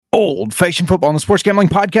Old Fashioned Football on the Sports Gambling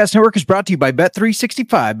Podcast Network is brought to you by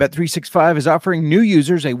Bet365. Bet365 is offering new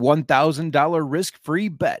users a $1,000 risk-free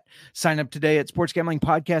bet. Sign up today at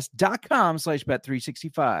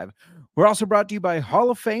sportsgamblingpodcast.com/Bet365. We're also brought to you by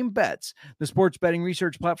Hall of Fame Bets, the sports betting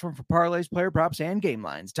research platform for parlays, player props, and game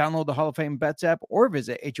lines. Download the Hall of Fame Bets app or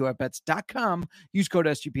visit HOFBets.com. Use code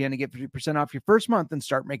SGPN to get 50% off your first month and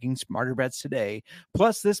start making smarter bets today.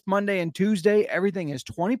 Plus, this Monday and Tuesday, everything is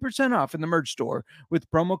 20% off in the merch store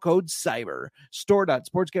with promo code CYBER.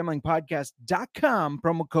 Store.sportsgamblingpodcast.com,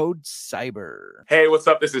 promo code CYBER. Hey, what's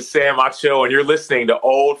up? This is Sam Acho, and you're listening to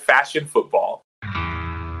Old Fashioned Football.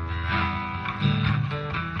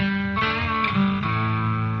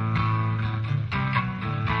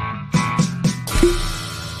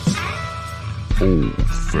 Old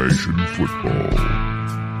Fashioned Football.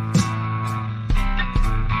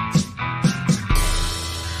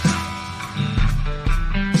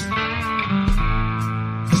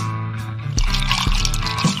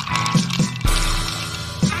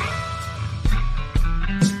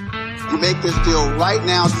 You make this deal right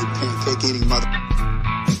now, you pancake eating mother.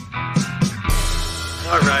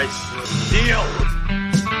 All right, deal.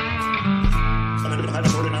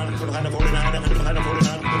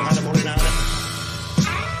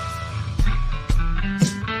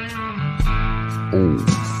 Old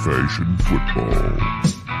Fashioned Football.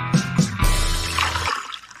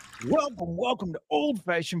 Welcome to Old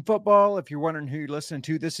Fashioned Football. If you're wondering who you're listening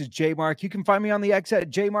to, this is J Mark. You can find me on the X at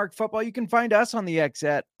J Mark Football. You can find us on the X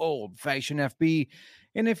at Old Fashioned FB.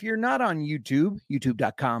 And if you're not on YouTube,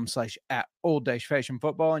 youtube.com/@old-fashioned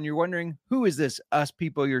football, and you're wondering who is this us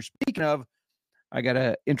people you're speaking of, I got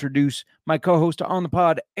to introduce my co-host on the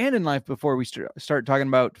pod and in life before we start talking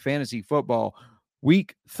about fantasy football.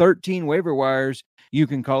 Week 13 waiver wires. You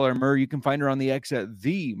can call her Mur. You can find her on the X at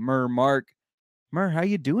the Mur Mark. Mur, how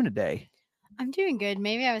you doing today? I'm doing good.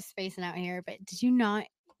 Maybe I was spacing out here, but did you not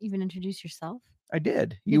even introduce yourself? I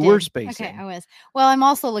did. You were spacing. Okay, I was. Well, I'm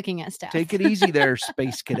also looking at stats. Take it easy there,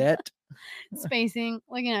 Space Cadet. Spacing,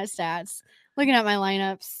 looking at stats, looking at my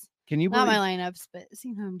lineups. Can you not my lineups, but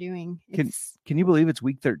seeing how I'm doing. Can you believe it's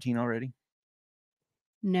week 13 already?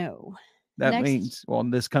 No. That means, well,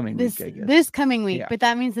 this coming week, I guess. This coming week, Yeah. But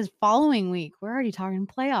that means this following week. We're already talking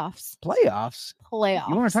playoffs. Playoffs?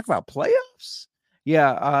 You want to talk about playoffs?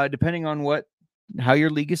 Yeah, depending on how your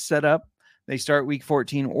league is set up, they start week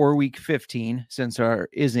 14 or week 15, since there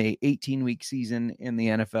is a 18-week season in the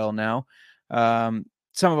NFL now.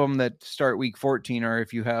 Some of them that start week 14 are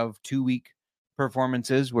if you have 2-week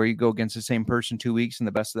performances where you go against the same person 2 weeks and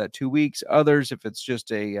the best of that 2 weeks. Others, if it's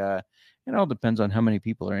just it all depends on how many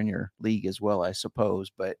people are in your league as well, I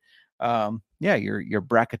suppose. But your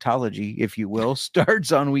bracketology, if you will,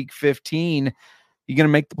 starts on week 15. You going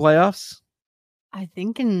to make the playoffs? I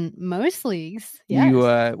think in most leagues,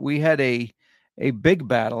 yes. We had a big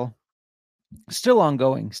battle, still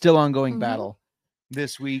ongoing battle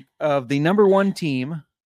this week of the number 1 team,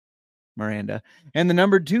 Miranda, and the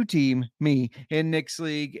number 2 team, me, in Nick's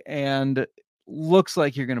league, and looks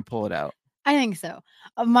like you're going to pull it out. I think so.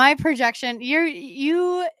 My projection,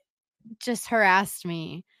 you just harassed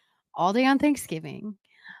me all day on Thanksgiving,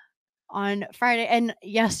 on Friday and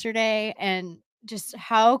yesterday, and just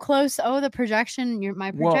how close. My projection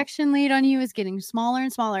lead on you is getting smaller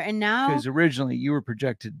and smaller. And now, because originally you were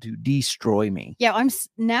projected to destroy me. Yeah, I'm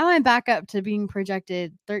back up to being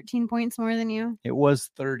projected 13 points more than you. It was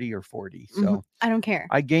 30 or 40. So I don't care.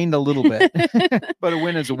 I gained a little bit, but a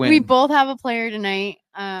win is a win. We both have a player tonight.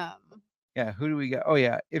 Yeah, who do we got? Oh,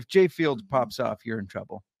 yeah. If Jay Fields pops off, you're in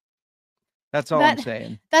trouble. That's all I'm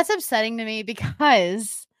saying. That's upsetting to me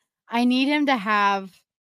because I need him to have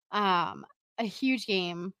a huge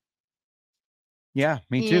game. Yeah,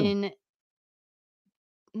 me too.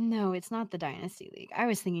 No, it's not the Dynasty League. I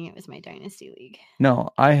was thinking it was my Dynasty League.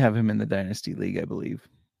 No, I have him in the Dynasty League, I believe.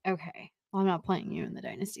 Okay. Well, I'm not playing you in the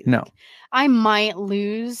Dynasty League. No. I might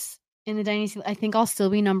lose in the Dynasty. I think I'll still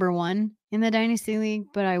be number 1 in the Dynasty League,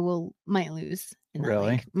 but I might lose.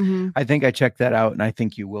 Really? Mm-hmm. I think I checked that out, and I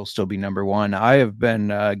think you will still be number 1. I have been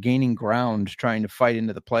gaining ground trying to fight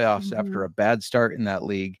into the playoffs after a bad start in that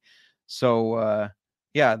league. So,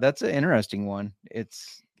 that's an interesting one.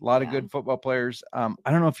 It's a lot of good football players. I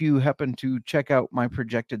don't know if you happen to check out my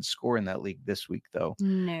projected score in that league this week, though.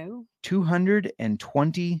 No.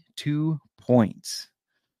 222 points.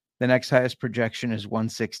 The next highest projection is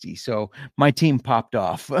 160. So my team popped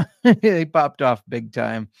off. They popped off big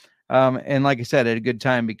time. And like I said, at a good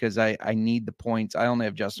time because I need the points. I only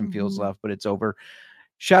have Justin Fields left, but it's over.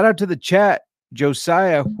 Shout out to the chat.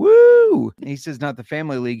 Josiah. Woo! too. He says, not the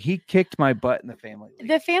family league. He kicked my butt in the family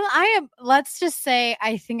league. Let's just say,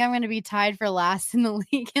 I think I'm going to be tied for last in the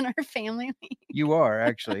league in our family league. You are,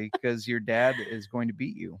 actually, because your dad is going to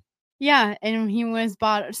beat you. Yeah, and he was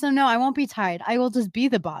bottom. So no, I won't be tied. I will just be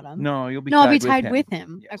the bottom. No, you'll be. No, I'll be tied with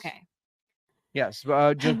him. Yes. Okay. Yes,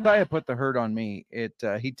 Josiah put the hurt on me. He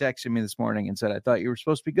texted me this morning and said, I thought you were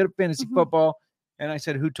supposed to be good at fantasy football. And I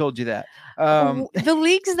said, who told you that? The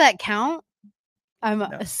leagues that count,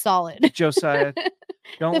 I'm solid. Josiah,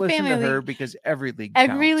 don't listen to her league. Because every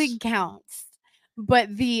league counts.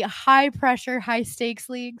 But the high pressure, high stakes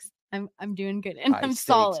leagues, I'm doing good and I'm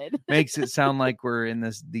solid. Makes it sound like we're in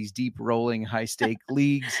these deep rolling high stake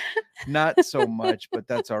leagues. Not so much, but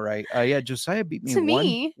that's all right. Yeah, Josiah beat me.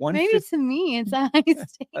 Maybe to me it's a high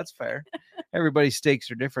stake. That's fair. Everybody's stakes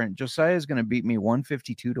are different. Josiah is going to beat me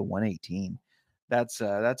 152 to 118. That's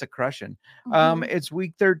a crushing. It's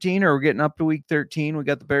week 13, or we're getting up to week 13. We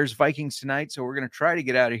got the Bears Vikings tonight, so we're going to try to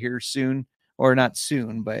get out of here soon, or not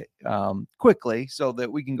soon, but quickly, so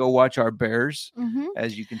that we can go watch our Bears.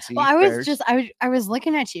 As you can see, well, I was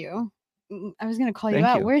looking at you. I was going to call you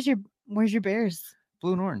out. Where's your Bears?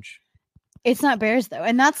 Blue and orange. It's not Bears though,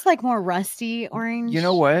 and that's like more rusty orange. You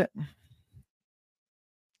know what?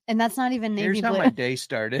 And that's not even navy Here's blue. how my day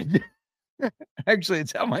started. Actually,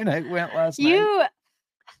 it's how my night went last night.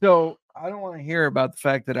 So I don't want to hear about the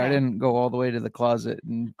fact that I didn't go all the way to the closet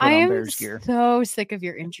and put on Bears gear. I am so sick of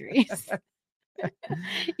your injuries.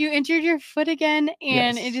 You injured your foot again,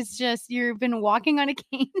 and it is just, you've been walking on a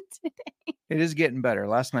cane today. It is getting better.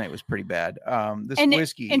 Last night was pretty bad.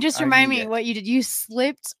 Whiskey. And just remind me what you did. You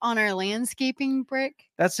slipped on our landscaping brick.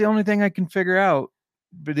 That's the only thing I can figure out.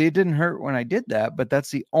 But it didn't hurt when I did that. But that's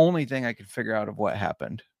the only thing I could figure out of what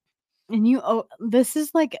happened. And this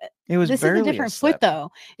is like, this is a different foot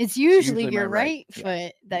though. It's usually your right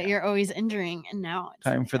foot that you're always injuring. And now it's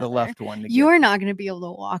time for the left one. You are not going to be able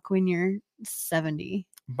to walk when you're 70.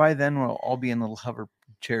 By then we'll all be in little hover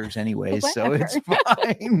chairs anyways. So it's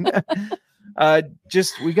fine.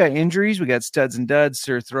 We got injuries. We got studs and duds,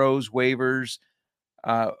 sore throws, waivers.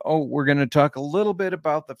 We're going to talk a little bit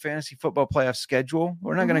about the fantasy football playoff schedule.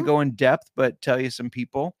 We're not going to go in depth, but tell you some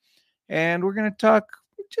people. And we're going to talk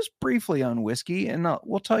just briefly on whiskey, and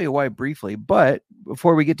we'll tell you why briefly. But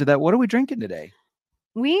before we get to that, what are we drinking today?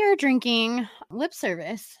 We are drinking Lip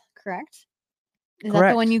Service, correct? Is correct. That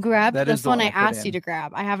the one you grabbed? That's the one I asked you to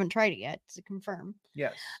grab. I haven't tried it yet to confirm.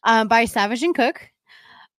 Yes. By Savage and Cook.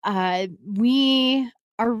 We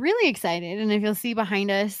are really excited, and if you'll see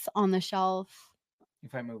behind us on the shelf,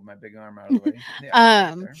 if I move my big arm out of the way,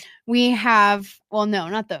 right we have, well, no,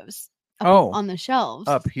 not those. On the shelves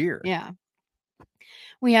up here. Yeah.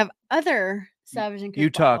 We have other Savage and Cook.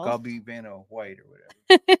 You talk, bottles. I'll be Vanna White or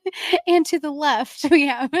whatever. And to the left, we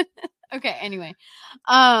have. Okay, anyway.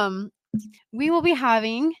 We will be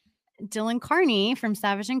having Dylan Carney from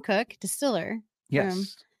Savage and Cook, distiller.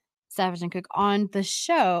 Yes. Savage and Cook on the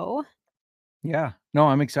show. Yeah. No,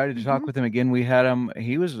 I'm excited to talk with him again. We had him.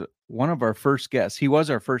 He was one of our first guests. He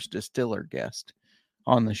was our first distiller guest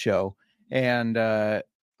on the show. And I'm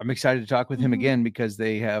excited to talk with him again because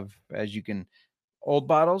they have, as you can, old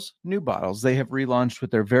bottles, new bottles. They have relaunched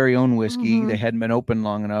with their very own whiskey. They hadn't been open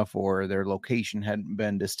long enough, or their location hadn't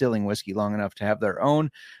been distilling whiskey long enough to have their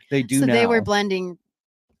own. They do. So now they were blending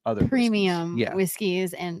other premium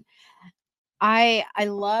whiskeys, and I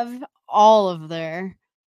love all of their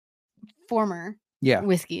former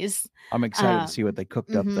whiskeys. I'm excited to see what they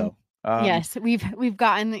cooked up though. Yes, we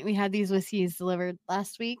had these whiskeys delivered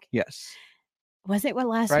last week. Yes. Was it week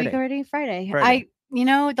already? Friday.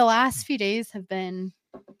 The last few days have been.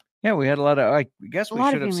 Yeah, we had a lot of. I guess we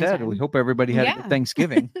should have said. We hope everybody had a good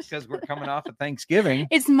Thanksgiving because we're coming off of Thanksgiving.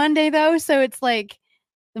 It's Monday though, so it's like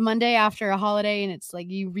the Monday after a holiday, and it's like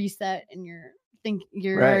you reset and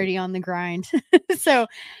you're already on the grind. So,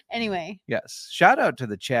 anyway. Yes. Shout out to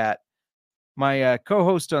the chat. My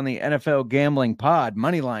co-host on the NFL Gambling Pod,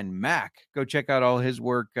 Moneyline Mac. Go check out all his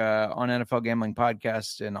work on NFL Gambling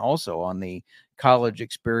Podcast and also on the college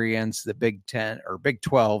experience, the Big 10 or Big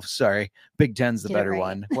 12. Sorry, Big 10's the better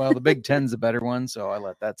one. Well, the Big 10's the better one, so I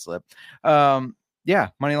let that slip.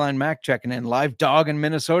 Moneyline Mac checking in. Live dog in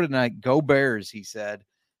Minnesota tonight. Go Bears, he said.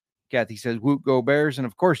 Kathy says, "Woot, go Bears." And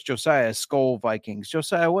of course, Josiah, Skull Vikings.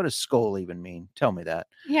 Josiah, what does skull even mean? Tell me that.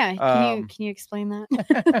 Yeah. Can you explain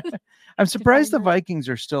that? I'm surprised the Vikings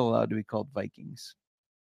are still allowed to be called Vikings.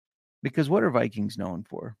 Because what are Vikings known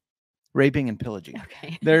for? Raping and pillaging.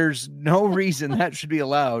 Okay. There's no reason that should be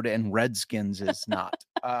allowed, and Redskins is not.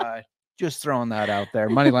 Just throwing that out there.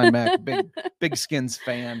 Moneyline Mac, big Skins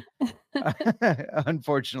fan.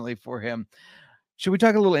 Unfortunately for him. Should we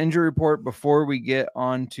talk a little injury report before we get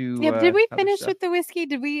on to? Yeah, did we other finish stuff? with the whiskey?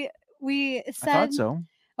 Did we I said thought so.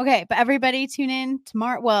 Okay, but everybody tune in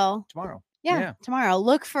tomorrow. Well, Tomorrow. yeah, tomorrow.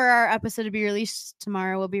 Look for our episode to be released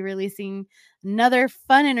tomorrow. We'll be releasing another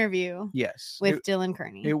fun interview. Yes. With Dylan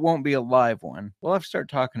Kearney. It won't be a live one. We'll have to start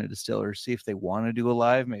talking to distillers, see if they want to do a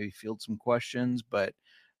live, maybe field some questions. But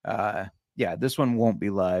yeah, this one won't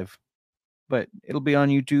be live, but it'll be on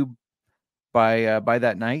YouTube by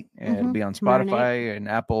that night, and it'll be on Spotify and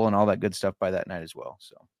Apple and all that good stuff by that night as well.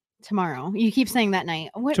 So tomorrow. You keep saying that night.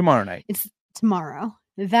 What? Tomorrow night. It's tomorrow.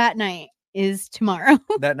 That night is tomorrow.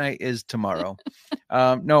 That night is tomorrow.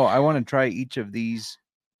 No, I want to try each of these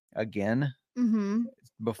again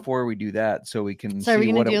before we do that, so we can see what it was. So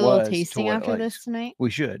we're going to do a little tasting after this tonight? We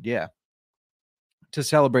should, yeah. To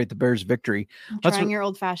celebrate the Bears' victory. Trying your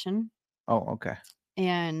old fashioned. Oh, okay.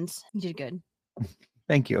 And you did good.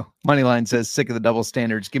 Thank you. Moneyline says, sick of the double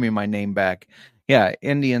standards. Give me my name back. Yeah,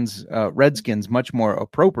 Indians, Redskins, much more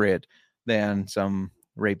appropriate than some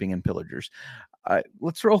raping and pillagers.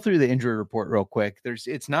 Let's roll through the injury report real quick.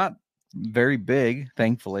 It's not very big,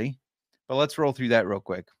 thankfully, but let's roll through that real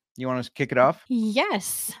quick. You want to kick it off?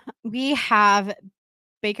 Yes. We have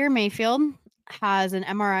Baker Mayfield has an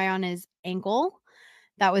MRI on his ankle.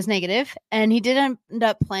 That was negative, and he did end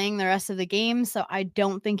up playing the rest of the game, so I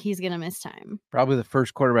don't think he's going to miss time. Probably the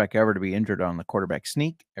first quarterback ever to be injured on the quarterback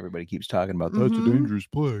sneak. Everybody keeps talking about that's a dangerous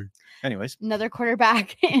play. Anyways. Another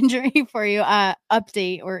quarterback injury for you,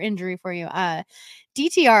 update or injury for you.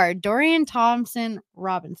 DTR, Dorian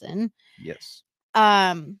Thompson-Robinson. Yes.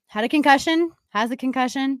 Had a concussion, has a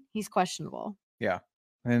concussion. He's questionable. Yeah.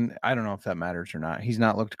 And I don't know if that matters or not. He's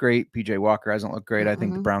not looked great. PJ Walker hasn't looked great. I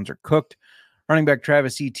think the Browns are cooked. Running back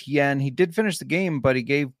Travis Etienne, he did finish the game, but he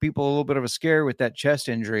gave people a little bit of a scare with that chest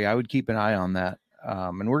injury. I would keep an eye on that.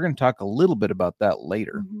 And we're going to talk a little bit about that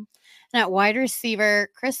later. And at wide receiver,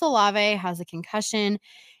 Chris Olave has a concussion,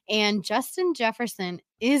 and Justin Jefferson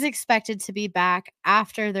is expected to be back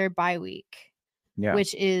after their bye week. Yeah.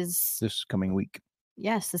 Which is this coming week.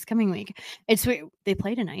 Yes, this coming week. They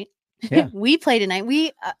play tonight. Yeah. We play tonight.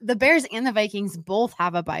 The Bears and the Vikings both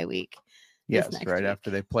have a bye week. Yes, right after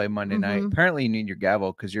they play Monday night. Apparently, you need your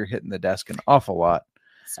gavel because you're hitting the desk an awful lot.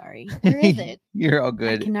 Sorry. Where is it? You're all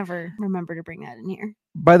good. I can never remember to bring that in here.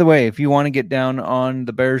 By the way, if you want to get down on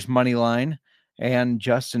the Bears money line and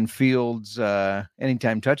Justin Fields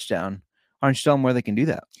anytime touchdown, why don't you tell them where they can do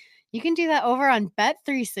that? You can do that over on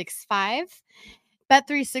Bet365.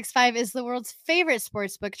 Bet365 is the world's favorite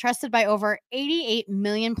sportsbook, trusted by over 88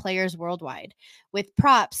 million players worldwide. With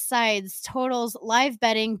props, sides, totals, live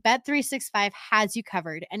betting, Bet365 has you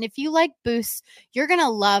covered. And if you like boosts, you're going to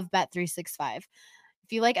love Bet365. If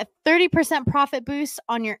you like a 30% profit boost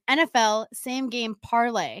on your NFL same game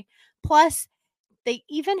parlay, plus they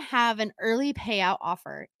even have an early payout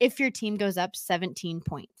offer if your team goes up 17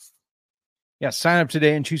 points. Yeah, sign up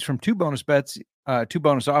today and choose from two bonus offers.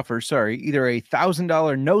 Either a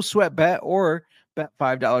 $1,000 no sweat bet or bet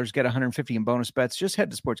 $5, get $150 in bonus bets. Just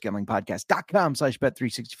head to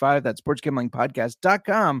sportsgamblingpodcast.com/bet365. That's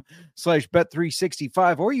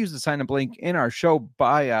sportsgamblingpodcast.com/bet365, or use the sign up link in our show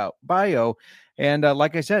bio. And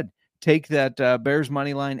like I said, take that Bears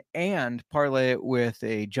money line and parlay it with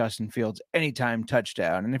a Justin Fields anytime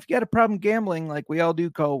touchdown. And if you got a problem gambling, like we all do,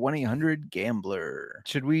 call 1-800-GAMBLER.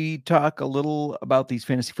 Should we talk a little about these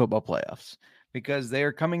fantasy football playoffs? Because they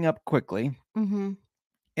are coming up quickly. And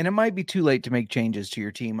it might be too late to make changes to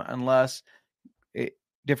your team unless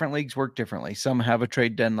different leagues work differently. Some have a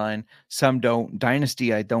trade deadline, some don't.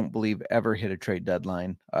 Dynasty, I don't believe, ever hit a trade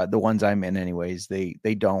deadline. The ones I'm in anyways, they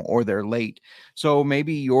don't, or they're late. So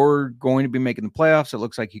maybe you're going to be making the playoffs. It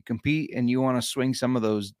looks like you compete and you want to swing some of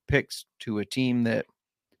those picks to a team that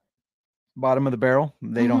bottom of the barrel.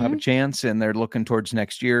 They don't have a chance and they're looking towards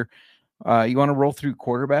next year. You want to roll through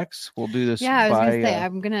quarterbacks? We'll do this. Yeah, I was going to say,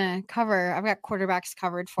 I've got quarterbacks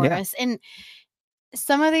covered for us. And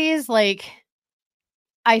some of these,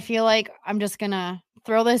 I feel like I'm just going to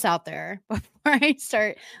throw this out there before I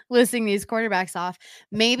start listing these quarterbacks off.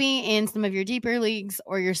 Maybe in some of your deeper leagues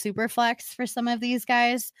or your super flex for some of these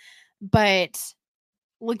guys. But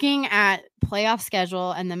looking at playoff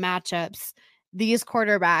schedule and the matchups, these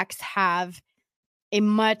quarterbacks have a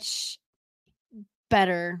much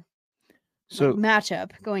better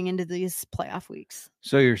matchup going into these playoff weeks.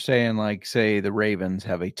 So you're saying, say the Ravens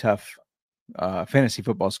have a tough fantasy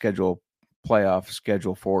football playoff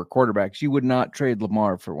schedule for quarterbacks. You would not trade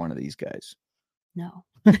Lamar for one of these guys. No,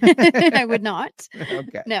 I would not.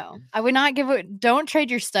 Okay. No, I would not don't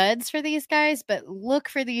trade your studs for these guys, but look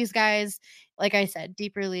for these guys. Like I said,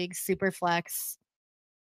 deeper leagues, super flex.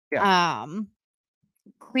 Yeah.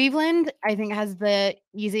 Cleveland, I think, has the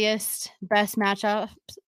best matchup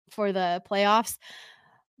for the playoffs,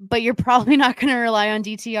 but you're probably not going to rely on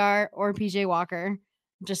DTR or PJ Walker.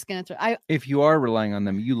 I'm just going to throw. If you are relying on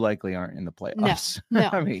them, you likely aren't in the playoffs. No.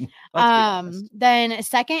 I mean, let's be honest. Then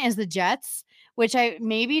second is the Jets, which I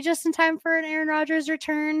maybe just in time for an Aaron Rodgers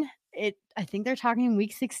return. I think they're talking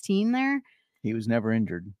week 16 there. He was never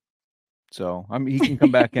injured, so I mean, he can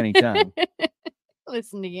come back anytime.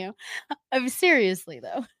 Listen to you. Seriously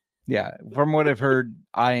though. Yeah, from what I've heard,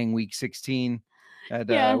 eyeing week 16,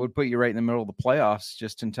 that would put you right in the middle of the playoffs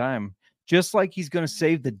just in time. Just like he's going to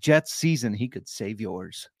save the Jets season, he could save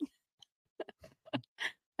yours.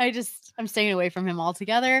 I'm staying away from him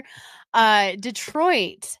altogether.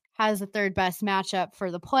 Detroit has the third best matchup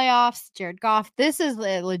for the playoffs. Jared Goff. This is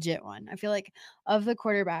a legit one. I feel like of the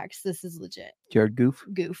quarterbacks, this is legit. Jared Goof?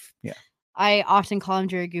 Goof. Yeah. I often call him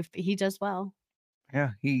Jared Goof, but he does well.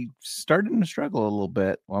 Yeah, he started to struggle a little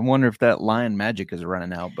bit. Well, I wonder if that Lion magic is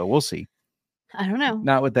running out, but we'll see. I don't know.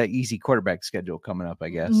 Not with that easy quarterback schedule coming up, I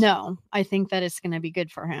guess. No, I think that it's going to be good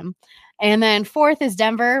for him. And then fourth is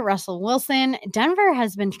Denver, Russell Wilson. Denver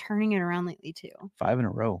has been turning it around lately too. 5 in a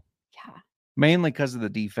row. Yeah. Mainly because of the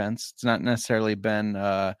defense. It's not necessarily been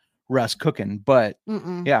Russ cooking, but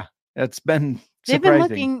yeah, it's been surprising.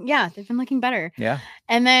 They've been looking better. Yeah.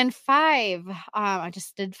 And then 5, I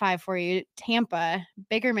just did 5 for you. Tampa,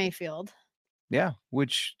 Baker Mayfield. Yeah,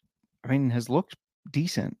 which I mean has looked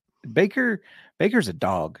decent. Baker's a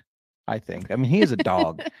dog, I think. I mean, he is a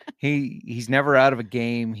dog. He's never out of a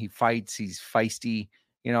game. He fights. He's feisty.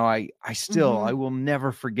 You know, I will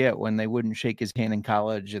never forget when they wouldn't shake his hand in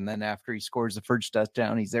college, and then after he scores the first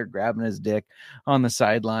touchdown, he's there grabbing his dick on the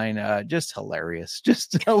sideline. Just hilarious.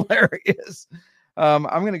 Just hilarious. I'm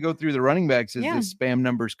going to go through the running backs as this spam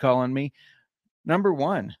number's calling me. Number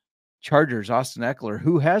 1, Chargers, Austin Eckler,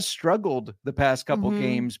 who has struggled the past couple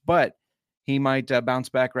games, but he might bounce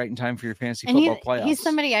back right in time for your fantasy football playoffs. He's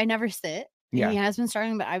somebody I never sit. Yeah. He has been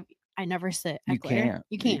starting, but I never sit. Eckler.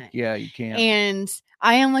 You can't. You can't. And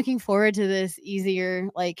I am looking forward to this easier,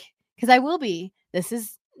 because I will be. This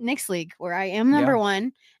is Nick's league where I am number 1,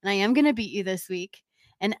 and I am going to beat you this week.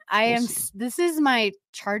 And this is my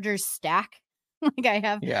Chargers stack. I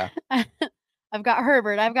have. Yeah. I've got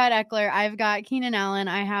Herbert. I've got Eckler. I've got Keenan Allen.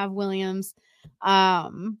 I have Williams.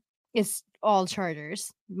 It's all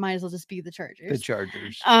Chargers. Might as well just be the Chargers. The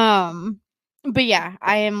Chargers. But yeah,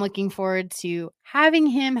 I am looking forward to having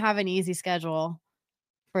him have an easy schedule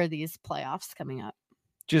for these playoffs coming up.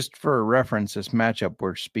 Just for reference, this matchup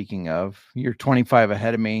we're speaking of, you're 25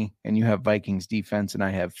 ahead of me, and you have Vikings defense, and I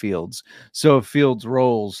have Fields. So if Fields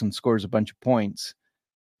rolls and scores a bunch of points,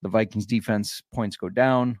 the Vikings defense points go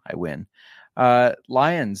down, I win.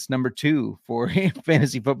 Lions, number 2 for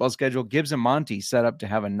fantasy football schedule. Gibbs and Monty set up to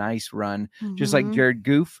have a nice run, just like Jared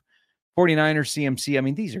Goof. 49ers, CMC. I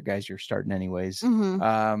mean, these are guys you're starting anyways.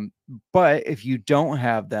 But if you don't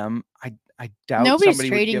have them, I doubt nobody's somebody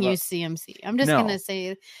trading would you give CMC. I'm just going to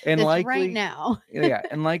say and likely, right now. Yeah,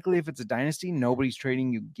 and likely if it's a dynasty, nobody's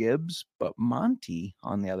trading you Gibbs. But Monty,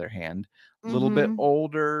 on the other hand, a little bit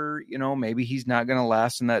older, maybe he's not going to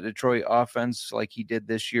last in that Detroit offense like he did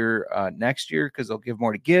this year, next year, because they'll give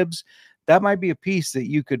more to Gibbs. That might be a piece that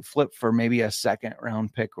you could flip for maybe a second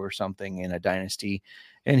round pick or something in a dynasty,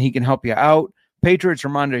 and he can help you out. Patriots,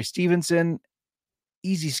 Ramondre Stevenson,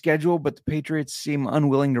 easy schedule, but the Patriots seem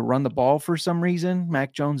unwilling to run the ball for some reason.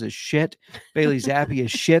 Mac Jones is shit. Bailey Zappi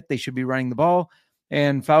is shit. They should be running the ball.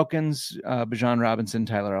 And Falcons, Bijan Robinson,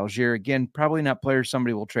 Tyler Algier. Again, probably not players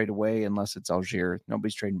somebody will trade away unless it's Algier.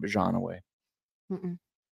 Nobody's trading Bijan away. You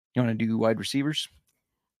want to do wide receivers?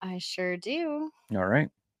 I sure do. All right.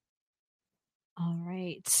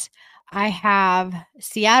 I have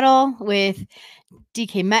Seattle with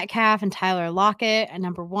DK Metcalf and Tyler Lockett at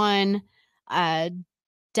number 1.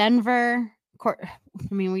 Denver.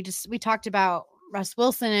 We talked about Russ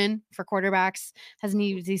Wilson for quarterbacks has an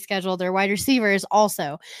easy schedule. Their wide receivers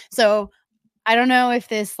also. So I don't know if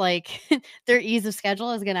this their ease of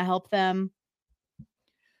schedule is going to help them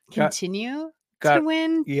continue to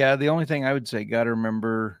win. Yeah, the only thing I would say, got to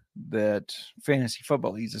remember that fantasy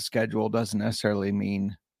football ease of schedule doesn't necessarily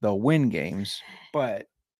mean they'll win games, but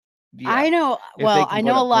I know. Well, I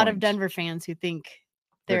know a lot of Denver fans who think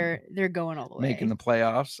they're going all the way, making the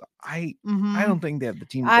playoffs. I don't think they have the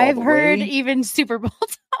team. I've heard even Super Bowl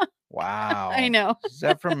talk. Wow, I know. Is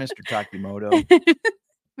that from Mr. Takimoto?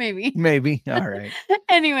 Maybe. All right.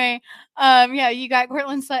 Anyway, you got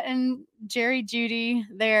Cortland Sutton, Jerry Jeudy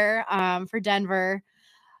there for Denver.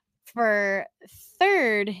 For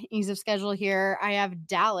third ease of schedule here, I have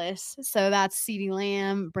Dallas. So that's CeeDee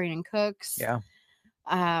Lamb, Brandon Cooks. Yeah.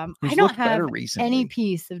 I Who's don't looked better have recently. any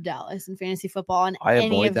piece of Dallas in fantasy football in I any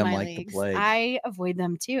avoid of them my like the leagues. plague. I avoid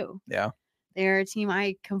them too. Yeah. They're a team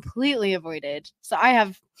I completely avoided. So I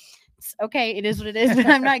have, okay, it is what it is, but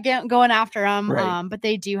I'm not going after them. Right. But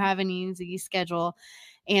they do have an easy schedule.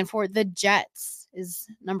 And for the Jets is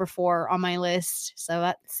number 4 on my list. So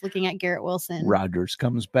that's looking at Garrett Wilson. Rodgers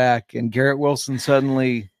comes back, and Garrett Wilson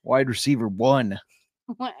suddenly wide receiver 1.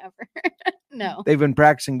 Whatever. No. They've been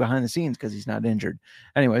practicing behind the scenes because he's not injured.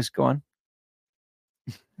 Anyways, go on.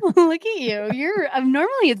 Look at you. You're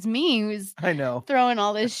normally it's me who's I know. throwing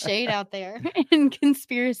all this shade out there and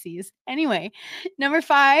conspiracies. Anyway, number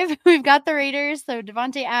 5, we've got the Raiders. So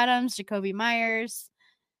Devontae Adams, Jacoby Myers.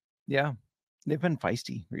 Yeah. They've been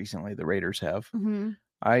feisty recently. The Raiders have. Mm-hmm.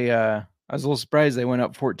 I was a little surprised they went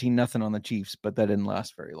up 14-0 on the Chiefs, but that didn't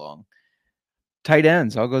last very long. Tight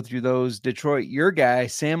ends. I'll go through those. Detroit, your guy,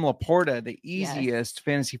 Sam Laporta, the easiest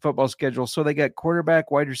fantasy football schedule. So they got quarterback,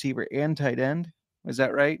 wide receiver, and tight end. Is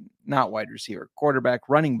that right? Not wide receiver, quarterback,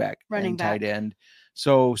 running back, and tight end.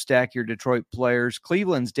 So stack your Detroit players.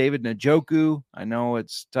 Cleveland's David Njoku. I know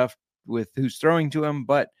it's tough with who's throwing to him,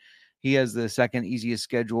 but he has the second easiest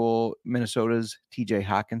schedule. Minnesota's TJ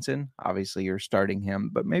Hawkinson. Obviously, you're starting him,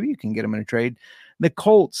 but maybe you can get him in a trade. The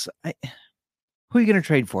Colts. Who are you going to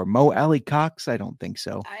trade for? Mo Alley Cox? I don't think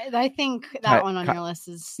so. I think that one on your list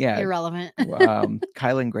is irrelevant.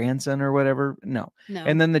 Kylan Granson or whatever. No.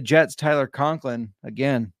 And then the Jets, Tyler Conklin.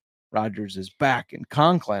 Again, Rodgers is back, and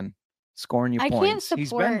Conklin scoring you points.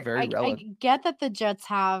 He's been very relevant. I get that the Jets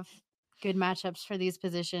have good matchups for these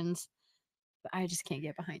positions, but I just can't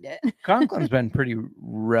get behind it. Conklin's been pretty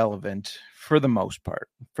relevant for the most part.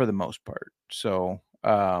 So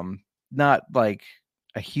not like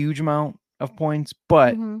a huge amount of points,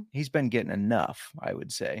 but he's been getting enough, I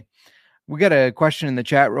would say. We got a question in the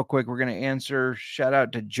chat real quick. We're going to answer. Shout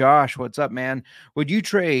out to Josh. What's up, man? Would you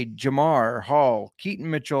trade Jamar, Hall, Keaton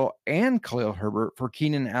Mitchell, and Khalil Herbert for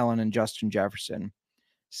Keenan Allen and Justin Jefferson?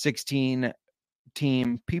 16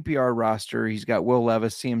 team PPR roster. He's got Will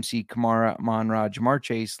Levis, CMC, Kamara, Amon-Ra, Jamar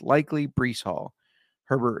Chase, likely Breece Hall.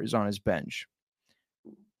 Herbert is on his bench.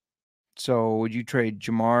 So would you trade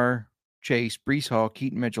Jamar Chase, Breece Hall,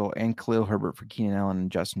 Keaton Mitchell, and Khalil Herbert for Keenan Allen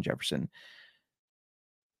and Justin Jefferson?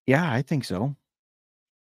 Yeah, I think so.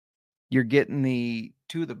 You're getting the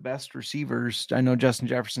 2 of the best receivers. I know Justin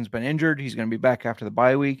Jefferson's been injured. He's going to be back after the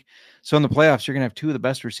bye week. So in the playoffs, you're going to have 2 of the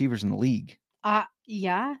best receivers in the league.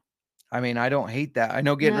 Yeah. I mean, I don't hate that. I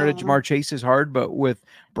know getting rid of Jamar Chase is hard, but with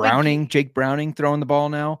Jake Browning throwing the ball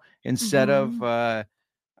now instead of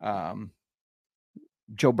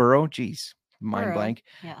Joe Burrow, geez. Mind blank.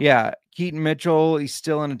 Yeah. Keaton Mitchell, he's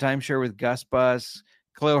still in a timeshare with Gus Bus.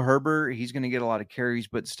 Khalil Herbert, he's going to get a lot of carries,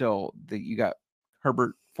 but still, you got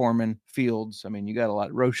Herbert, Foreman, Fields. I mean, you got a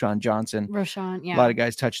lot. Roshan Johnson. A lot of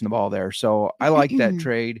guys touching the ball there. So I like that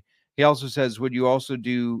trade. He also says, would you also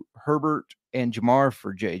do Herbert and Jamar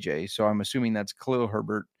for JJ? So I'm assuming that's Khalil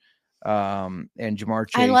Herbert and Jamar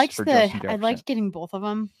Chase for Justin Jefferson. I liked getting both of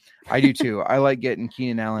them. I do too. I like getting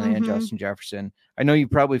Keenan Allen and Justin Jefferson. I know you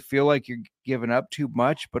probably feel like you're giving up too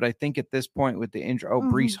much, but I think at this point with the injury,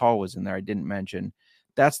 Breece Hall was in there. I didn't mention.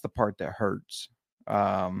 That's the part that hurts.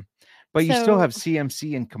 But you still have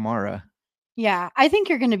CMC and Kamara. Yeah, I think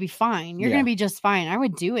you're going to be fine. You're going to be just fine. I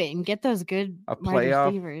would do it and get those good wide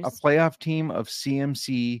receivers. A playoff team of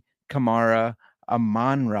CMC, Kamara,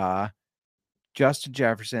 Amon-Ra, Justin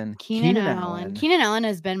Jefferson, Keenan Allen. Keenan Allen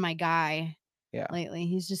has been my guy lately.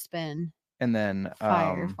 He's just been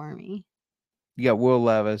fire for me. You got Will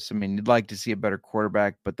Levis. I mean, you'd like to see a better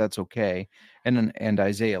quarterback, but that's okay. And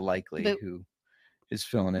Isaiah Likely, who is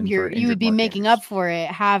filling in for you would be making up for it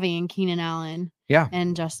having Keenan Allen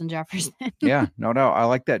and Justin Jefferson. Yeah, no doubt. I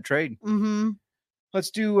like that trade. Let's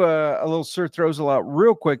do a little Sir Throws a Lot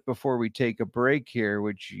real quick before we take a break here,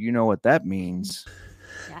 which you know what that means.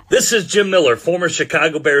 This is Jim Miller, former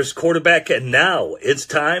Chicago Bears quarterback, and now it's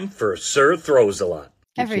time for Sir Throws a Lot.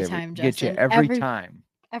 Every time, Justin. Get you every time.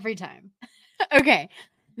 Every time. Okay.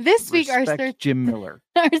 This week, our Jim Miller.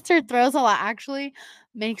 Our Sir Throws a Lot actually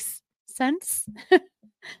makes sense.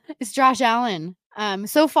 It's Josh Allen.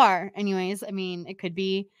 So far, anyways. I mean, it could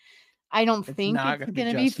be. I don't think it's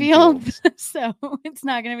going to be Fields, so it's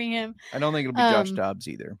not going to be him. I don't think it'll be Josh Dobbs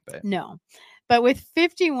either. But no. But with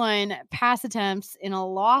 51 pass attempts in a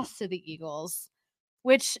loss to the Eagles,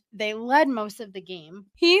 which they led most of the game,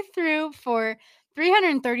 he threw for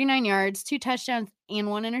 339 yards, 2 touchdowns, and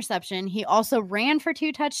 1 interception. He also ran for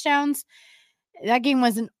 2 touchdowns. That game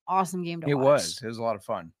was an awesome game to watch. It was a lot of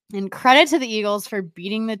fun. And credit to the Eagles for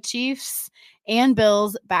beating the Chiefs and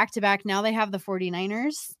Bills back-to-back. Now they have the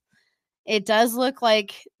 49ers. It does look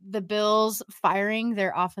like the Bills firing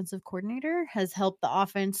their offensive coordinator has helped the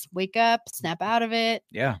offense wake up, snap out of it.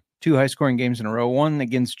 Yeah. 2 high-scoring games in a row. One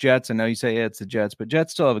against Jets. I know you say it's the Jets, but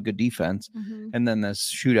Jets still have a good defense. Mm-hmm. And then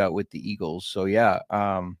this shootout with the Eagles. So, yeah,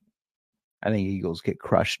 I think Eagles get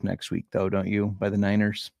crushed next week, though, don't you, by the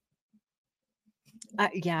Niners?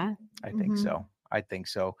 Yeah. I think so. I think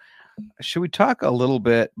so. Should we talk a little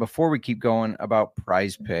bit before we keep going about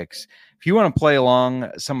Prize Picks? If you want to play along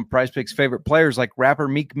some of Prize Picks' favorite players like rapper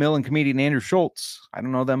Meek Mill and comedian Andrew Schultz, I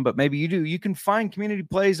don't know them, but maybe you do. You can find community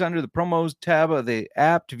plays under the promos tab of the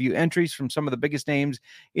app to view entries from some of the biggest names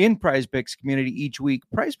in Prize Picks community each week.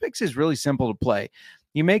 Prize Picks is really simple to play.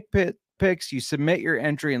 You make picks, you submit your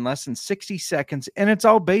entry in less than 60 seconds, and it's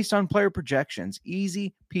all based on player projections.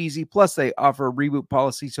 Easy peasy. Plus, they offer a reboot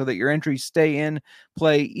policy so that your entries stay in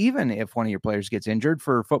play even if one of your players gets injured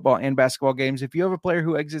for football and basketball games. If you have a player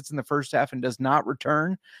who exits in the first half and does not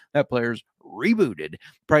return, that player's rebooted.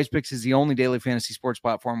 PrizePicks is the only daily fantasy sports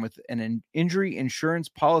platform with an injury insurance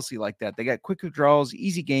policy like that. They got quick withdrawals,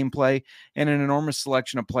 easy gameplay, and an enormous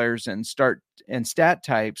selection of players and stat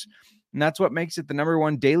types. And that's what makes it the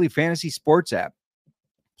 #1 daily fantasy sports app.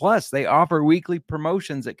 Plus, they offer weekly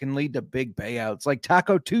promotions that can lead to big payouts like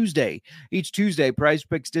Taco Tuesday. Each Tuesday, Prize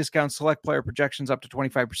Picks discounts select player projections up to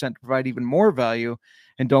 25% to provide even more value.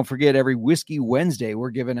 And don't forget, every Whiskey Wednesday, we're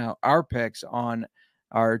giving out our picks on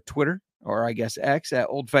our Twitter, or I guess X, at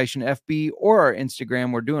Old Fashioned FB, or our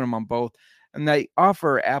Instagram. We're doing them on both. And they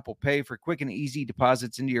offer Apple Pay for quick and easy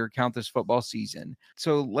deposits into your account this football season.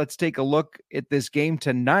 So let's take a look at this game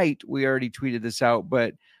tonight. We already tweeted this out,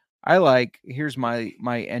 but here's my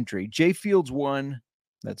entry. Jay Fields won.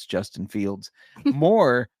 That's Justin Fields.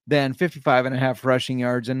 More than 55.5 rushing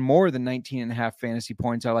yards and more than 19.5 fantasy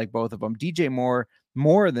points. I like both of them. DJ Moore,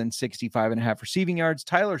 more than 65.5 receiving yards.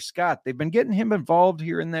 Tyler Scott, they've been getting him involved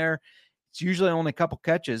here and there. It's usually only a couple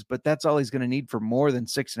catches, but that's all he's going to need for more than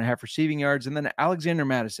 6.5 receiving yards. And then Alexander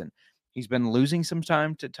Madison, he's been losing some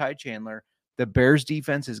time to Ty Chandler. The Bears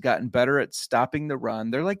defense has gotten better at stopping the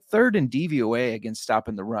run. They're like third in DVOA against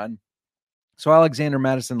stopping the run. So Alexander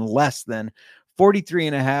Madison less than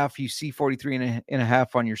 43.5. You see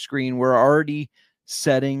 43.5 on your screen. We're already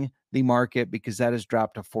setting the market because that has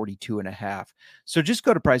dropped to 42.5. So just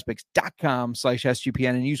go to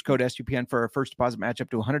prizepicks.com/SGPN and use code SGPN for our first deposit match up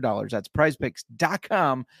to $100. That's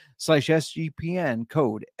prizepicks.com/SGPN,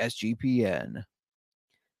 code SGPN.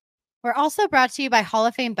 We're also brought to you by Hall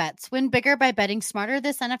of Fame Bets. Win bigger by betting smarter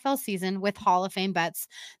this NFL season with Hall of Fame Bets,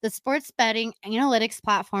 the sports betting analytics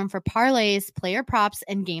platform for parlays, player props,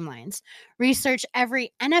 and game lines. Research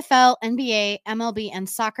every NFL, NBA, MLB, and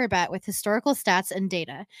soccer bet with historical stats and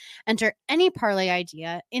data. Enter any parlay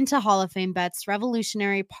idea into Hall of Fame Bets'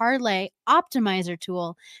 revolutionary parlay optimizer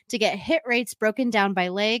tool to get hit rates broken down by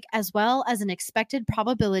leg as well as an expected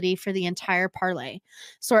probability for the entire parlay.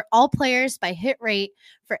 Sort all players by hit rate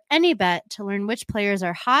for any bet to learn which players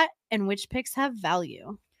are hot and which picks have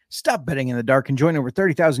value. Stop betting in the dark and join over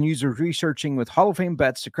 30,000 users researching with Hall of Fame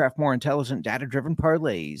Bets to craft more intelligent, data-driven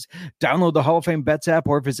parlays. Download the Hall of Fame Bets app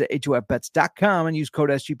or visit HOFBets.com and use code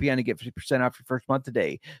SGPN to get 50% off your first month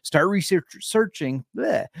today. Start researching,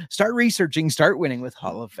 start winning with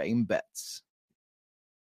Hall of Fame Bets.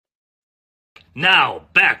 Now,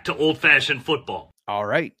 back to old-fashioned football. All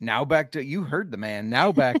right, now back to, you heard the man,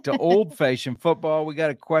 now back to old-fashioned football. We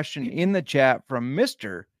got a question in the chat from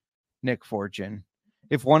Mr. Nick Fortune.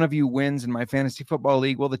 If one of you wins in my fantasy football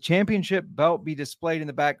league, will the championship belt be displayed in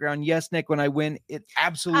the background? Yes, Nick, when I win, it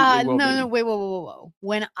absolutely will be. No, wait, whoa.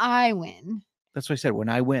 When I win. That's what I said, when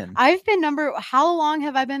I win. I've been how long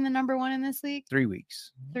have I been the #1 in this league? 3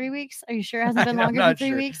 weeks. 3 weeks? Are you sure it hasn't been longer than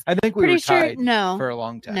 3 weeks? I think we were tied for a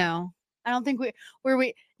long time. No, I don't think we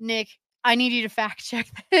Nick, I need you to fact check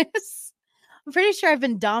this. I'm pretty sure I've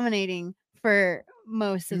been dominating for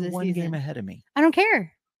most of the season. One game ahead of me. I don't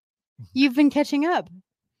care. You've been catching up.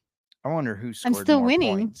 I wonder who scored I'm still more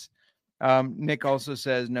winning. Points. Nick also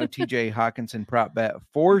says no TJ Hawkinson prop bet.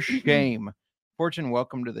 For shame. Fortune,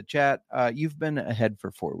 welcome to the chat. You've been ahead for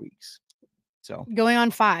 4 weeks. So going on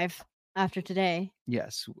 5 after today.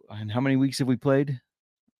 Yes. And how many weeks have we played?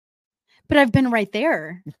 But I've been right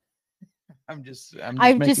there. I've just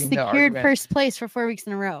secured first place for 4 weeks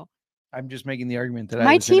in a row. I'm just making the argument that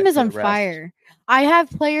my team is on fire. I have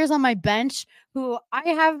players on my bench who I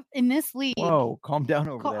have in this league. Whoa, calm down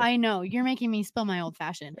over there. I know you're making me spill my old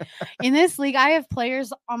fashioned. In this league, I have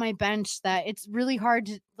players on my bench that it's really hard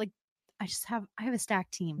to like. I have a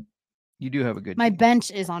stacked team. You do have a good My team.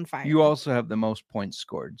 bench is on fire. You also have the most points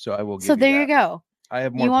scored, so I will give so there you go. I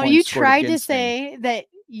have more points you scored tried to say that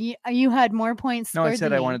you had more points scored. No, I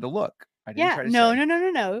said I wanted to look. I didn't try to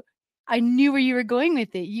say. No. I knew where you were going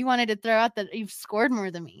with it. You wanted to throw out that you've scored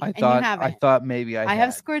more than me. I and you haven't. thought maybe I have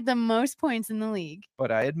had, scored the most points in the league.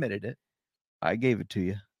 but I admitted it. I gave it to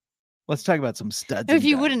you. Let's talk about some studs. If and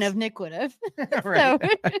you duds. wouldn't have, Nick would have. Right.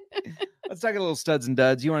 Let's talk a little studs and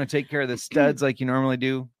duds. You want to take care of the studs like you normally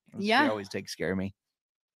do? Yeah. You always take care of me.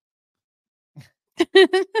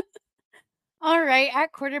 All right.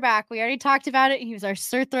 At quarterback, we already talked about it. He was our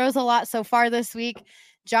Sir Throws a lot so far this week.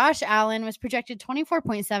 Josh Allen was projected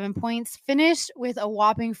 24.7 points, finished with a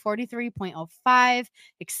whopping 43.05.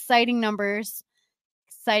 Exciting numbers.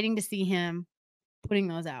 Exciting to see him putting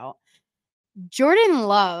those out. Jordan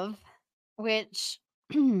Love, which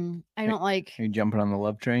I don't like. Are you jumping on the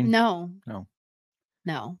Love train? No.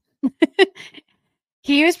 No.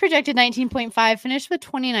 He was projected 19.5, finished with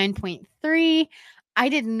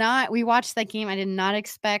 29.3. We watched that game. I did not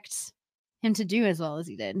expect him to do as well as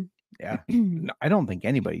he did. Yeah. No, I don't think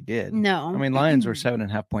anybody did. No. I mean, Lions were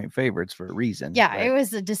 7.5 point favorites for a reason. Yeah, it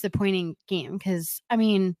was a disappointing game because, I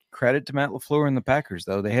mean. Credit to Matt LaFleur and the Packers,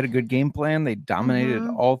 though. They had a good game plan. They dominated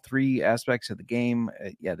all three aspects of the game.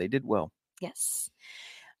 Yeah, they did well. Yes.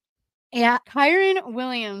 Yeah, Kyron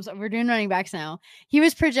Williams, we're doing running backs now. He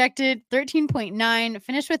was projected 13.9,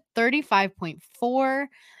 finished with 35.4.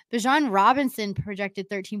 Bijan Robinson projected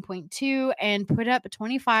 13.2 and put up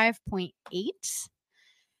 25.8.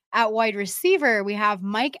 At wide receiver, we have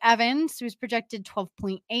Mike Evans, who's projected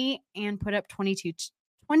 12.8 and put up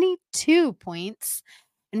 22 points.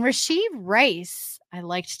 And Rasheed Rice, I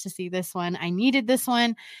liked to see this one. I needed this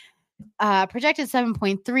one. Projected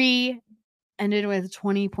 7.3. Ended with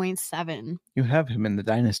 20.7. You have him in the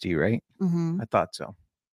dynasty, right? Mm-hmm. I thought so.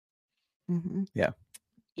 Mm-hmm. Yeah.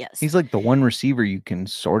 Yes. He's like the one receiver you can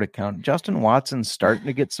sort of count. Justin Watson's starting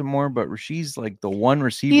to get some more, but Rasheed's like the one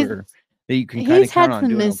receiver that you can kind of count on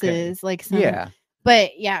doing misses, okay. Yeah.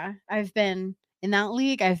 But yeah, I've been in that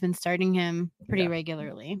league. I've been starting him pretty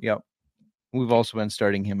regularly. Yep. We've also been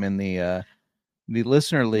starting him in the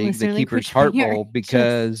listener league, the League, Keeper's Heart Bowl,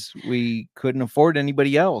 because we couldn't afford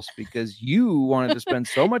anybody else because you wanted to spend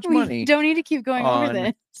so much money. We don't need to keep going over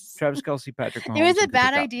this. Travis Kelce, Patrick Mahomes. It was a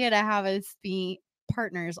bad idea to have us be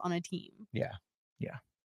partners on a team. Yeah. Yeah.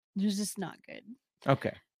 It was just not good.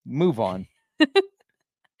 Okay. Move on.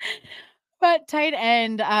 But tight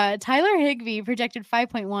end, Tyler Higbee projected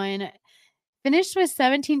 5.1, finished with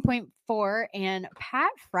 17.4, and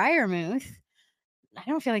Pat Freiermuth, I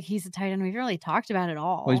don't feel like he's a tight end we've really talked about at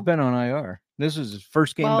all. Well, he's been on IR. This is his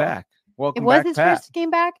first game back. Welcome back, It was back, his Pat. first game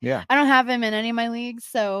back? Yeah. I don't have him in any of my leagues,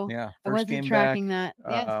 so yeah, I wasn't tracking that.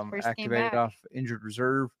 Yeah, first activated game back. off injured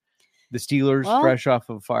reserve. The Steelers, fresh off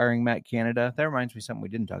of firing Matt Canada. That reminds me of something we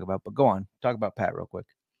didn't talk about, but go on. Talk about Pat real quick.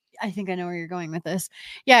 I think I know where you're going with this.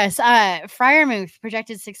 Yes, Freiermuth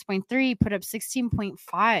projected 6.3, put up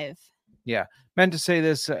 16.5. Yeah, meant to say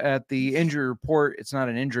this at the injury report. It's not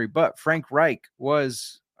an injury, but Frank Reich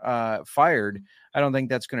was fired. I don't think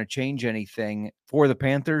that's going to change anything for the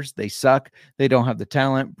Panthers. They suck. They don't have the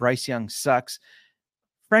talent. Bryce Young sucks.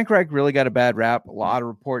 Frank Reich really got a bad rap. A lot of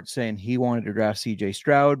reports saying he wanted to draft CJ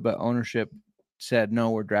Stroud, but ownership said,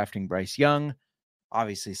 no, we're drafting Bryce Young.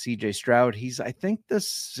 Obviously, CJ Stroud, he's, I think, the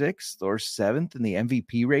 6th or 7th in the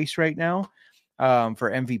MVP race right now. For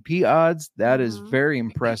MVP odds, that is very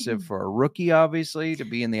impressive for a rookie, obviously, to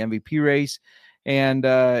be in the MVP race. And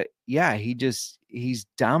yeah, he's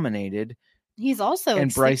dominated. He's also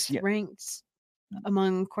and Bryce ranked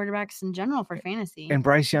among quarterbacks in general for fantasy. And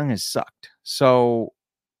Bryce Young has sucked. So,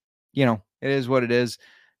 you know, it is what it is.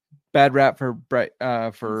 Bad rap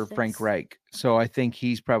for Frank Reich. So I think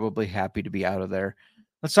he's probably happy to be out of there.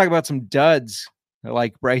 Let's talk about some duds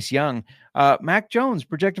like Bryce Young. Mac Jones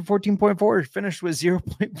projected 14.4, finished with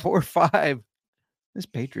 0.45. This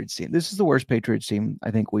Patriots team, this is the worst Patriots team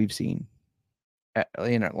I think we've seen,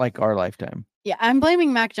 like our lifetime. Yeah, I'm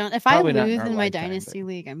blaming Mac Jones. If Probably I lose in my dynasty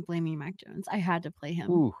league, I'm blaming Mac Jones. I had to play him.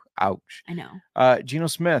 Ooh, ouch. I know. Geno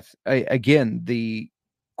Smith, again, the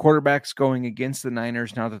quarterbacks going against the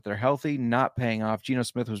Niners now that they're healthy, not paying off. Geno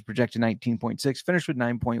Smith was projected 19.6, finished with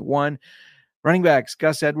 9.1. Running backs,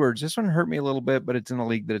 Gus Edwards. This one hurt me a little bit, but it's in a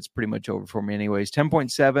league that it's pretty much over for me anyways.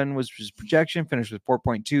 10.7 was his projection, finished with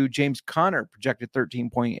 4.2. James Conner projected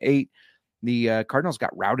 13.8. The Cardinals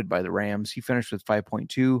got routed by the Rams. He finished with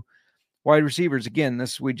 5.2. Wide receivers, again,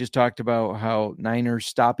 this we just talked about how Niners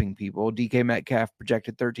stopping people. DK Metcalf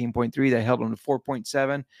projected 13.3. They held him to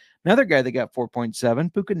 4.7. Another guy that got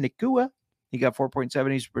 4.7, Puka Nacua. He got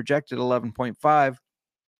 4.7. He's projected 11.5.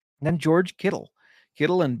 Then George Kittle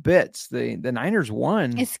and Bits. The Niners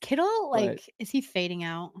won. Is Kittle, is he fading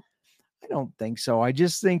out? I don't think so. I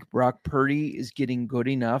just think Brock Purdy is getting good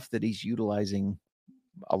enough that he's utilizing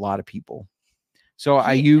a lot of people. So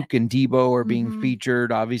Ayuk and Debo are being Mhm.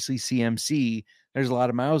 featured. Obviously, CMC. There's a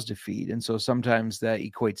lot of mouths to feed, and so sometimes that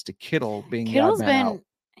equates to Kittle being the odd Kittle's man out.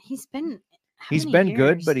 he's been how He's many been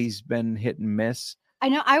good, but years? he's been hit and miss. I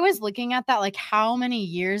know. I was looking at that, like how many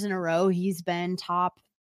years in a row he's been top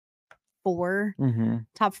 4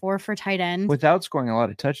 for tight end. Without scoring a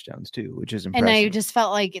lot of touchdowns too, which is And impressive. I just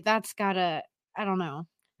felt like that's gotta, I don't know.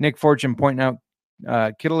 Nick Fortune pointing out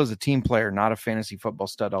Kittle is a team player, not a fantasy football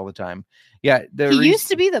stud all the time. Yeah, He used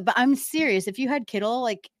to be but I'm serious. If you had Kittle,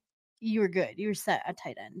 like you were good. You were set at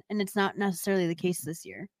tight end. And it's not necessarily the case this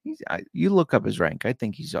year. You look up his rank. I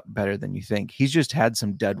think he's better than you think. He's just had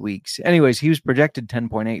some dud weeks. Anyways, he was projected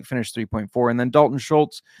 10.8, finished 3.4. And then Dalton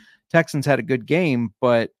Schultz, Texans had a good game,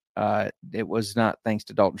 but it was not thanks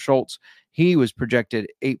to Dalton Schultz. He was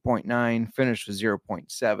projected 8.9, finished with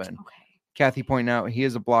 0.7. Okay. Kathy pointing out he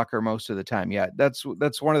is a blocker most of the time. Yeah, that's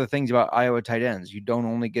one of the things about Iowa tight ends. You don't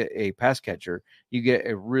only get a pass catcher, you get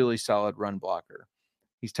a really solid run blocker.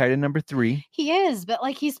 He's tight end number 3. He is, but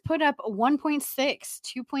like he's put up 1.6,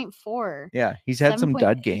 2.4. Yeah, he's had some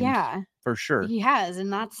dud games. Yeah, for sure. He has,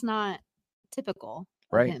 and that's not typical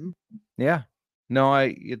of him. Yeah. No,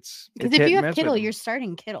 it's because if you have Kittle, you're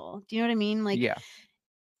starting Kittle. Do you know what I mean? Like, yeah,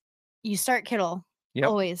 you start Kittle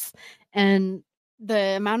always, and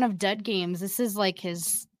the amount of dud games. This is like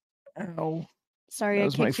his. Oh, sorry, I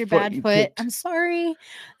kicked your bad foot. I'm sorry.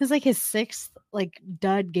 This is like his 6th like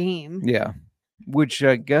dud game. Yeah, which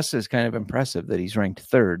I guess is kind of impressive that he's ranked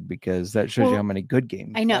 3rd because that shows you how many good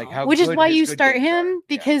games. I know, which is why you start him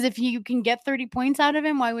because if you can get 30 points out of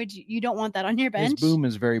him, why would you don't want that on your bench? His boom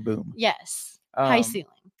is very boom. Yes, high ceiling.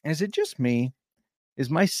 Is it just me? Is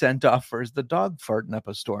my scent off, or is the dog farting up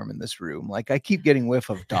a storm in this room? Like I keep getting whiff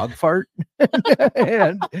of dog fart,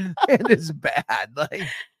 and it's bad. Like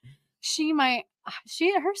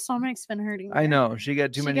her stomach's been hurting. I know she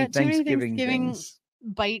got too many Thanksgiving things.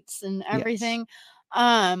 Bites and everything.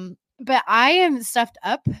 Yes. But I am stuffed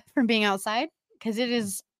up from being outside because it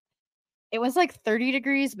was like 30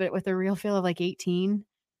 degrees, but with a real feel of like 18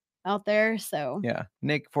 out there. So yeah,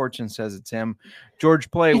 Nick Fortune says it's him.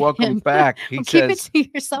 George Play, welcome back. He says, keep it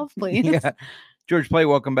to yourself, please. Yeah, George Play,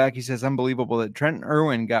 welcome back. He says, unbelievable that Trent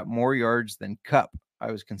Irwin got more yards than Cup.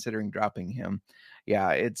 I was considering dropping him.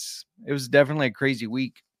 Yeah, it was definitely a crazy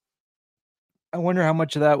week. I wonder how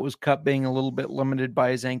much of that was Cup being a little bit limited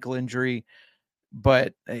by his ankle injury,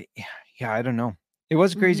 but yeah, I don't know. It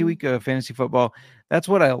was a crazy week of fantasy football. That's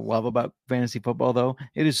what I love about fantasy football, though.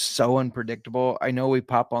 It is so unpredictable. I know we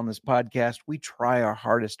pop on this podcast. We try our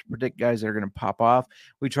hardest to predict guys that are going to pop off.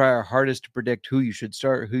 We try our hardest to predict who you should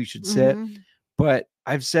start, who you should sit. But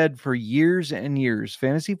I've said for years and years,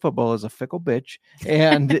 fantasy football is a fickle bitch,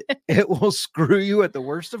 and it will screw you at the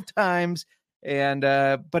worst of times. And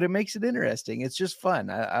but it makes it interesting. It's just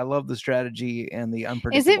fun. I love the strategy and the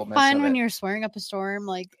unpredictableness. Is it fun when you're swearing up a storm?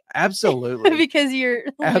 Like absolutely, because you're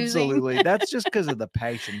absolutely. That's just because of the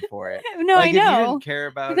passion for it. No, like, I know. If you didn't care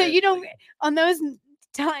about that it. You don't on those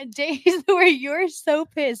days where you're so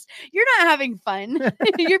pissed. You're not having fun.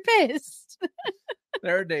 You're pissed.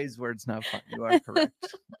 There are days where it's not fun. You are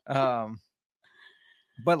correct.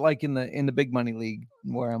 But like in the big money league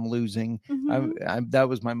where I'm losing, that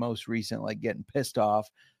was my most recent, like getting pissed off,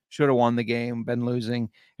 should have won the game, been losing.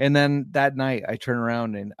 And then that night I turn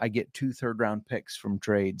around and I get 2 third-round picks from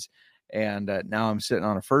trades. And now I'm sitting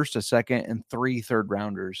on a first, a second, and 3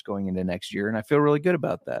 third-rounders going into next year. And I feel really good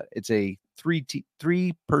about that. It's a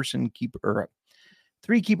 3-person keeper or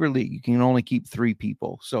 3-keeper league. You can only keep 3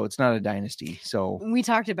 people. So it's not a dynasty. So we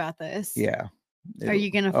talked about this. Yeah. Are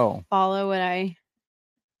you going to follow what I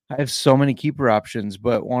have so many keeper options,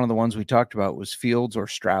 but one of the ones we talked about was Fields or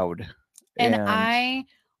Stroud. And I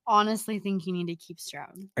honestly think you need to keep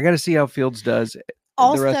Stroud. I got to see how Fields does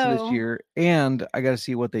the rest of this year. And I got to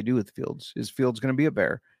see what they do with Fields. Is Fields going to be a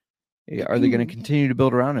Bear? Are they going to continue to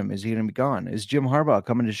build around him? Is he going to be gone? Is Jim Harbaugh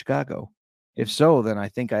coming to Chicago? If so, then I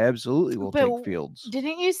think I absolutely will take Fields.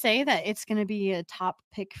 Didn't you say that it's going to be a top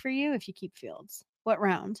pick for you if you keep Fields? What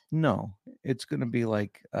round? No, it's going to be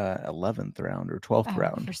like 11th round or 12th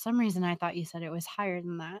round. For some reason, I thought you said it was higher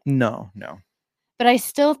than that. No. But I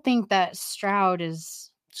still think that Stroud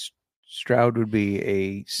would be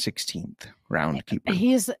a 16th round keeper.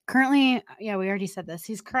 He's currently, we already said this.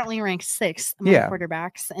 He's currently ranked 6th among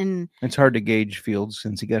quarterbacks. And it's hard to gauge Fields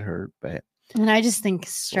since he got hurt, but. And I just think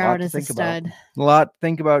Stroud is a stud. A lot to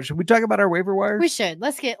think about. Should we talk about our waiver wires? We should.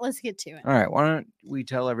 Let's get to it. All right. Why don't we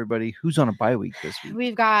tell everybody who's on a bye week this week?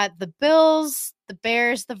 We've got the Bills, the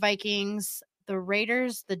Bears, the Vikings, the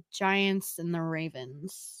Raiders, the Giants, and the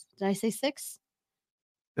Ravens. Did I say 6?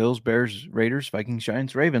 Bills, Bears, Raiders, Vikings,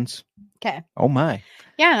 Giants, Ravens. Okay. Oh my.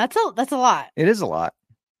 Yeah, that's a lot. It is a lot.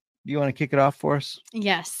 Do you want to kick it off for us?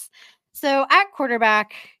 Yes. So at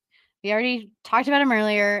quarterback, we already talked about him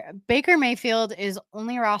earlier. Baker Mayfield is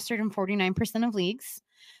only rostered in 49% of leagues.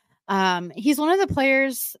 He's one of the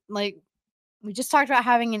players, like we just talked about,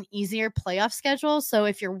 having an easier playoff schedule. So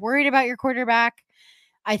if you're worried about your quarterback,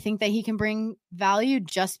 I think that he can bring value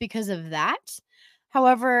just because of that.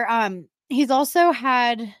 However, he's also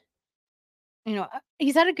had,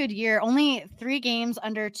 he's had a good year. Only 3 games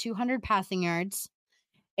under 200 passing yards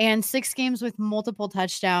and 6 games with multiple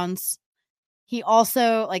touchdowns. He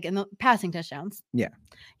also, like in the passing touchdowns. Yeah.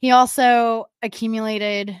 He also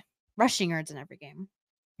accumulated rushing yards in every game.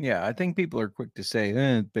 Yeah, I think people are quick to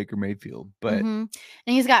say Baker Mayfield, but and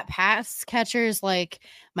he's got pass catchers like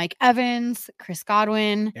Mike Evans, Chris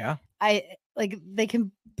Godwin. Yeah, they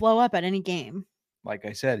can blow up at any game. Like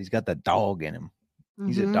I said, he's got the dog in him.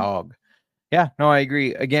 He's a dog. Yeah, no, I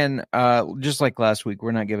agree. Again, just like last week,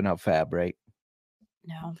 we're not giving out fab, right?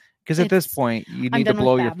 No, because at this point, you need to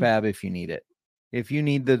blow your fab if you need it. If you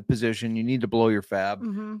need the position, you need to blow your fab,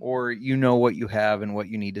 or you know what you have and what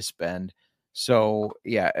you need to spend. So,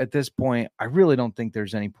 yeah, at this point, I really don't think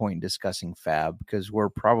there's any point in discussing fab because we're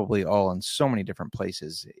probably all in so many different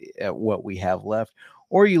places at what we have left,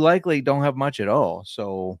 or you likely don't have much at all.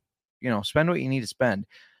 So, spend what you need to spend.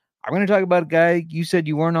 I'm going to talk about a guy. You said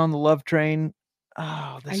you weren't on the love train.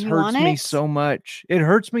 Oh, this hurts me so much. It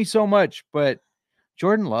hurts me so much, but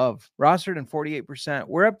Jordan Love, rostered in 48%.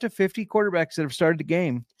 We're up to 50 quarterbacks that have started the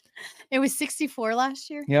game. It was 64 last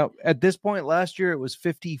year. Yep. At this point last year, it was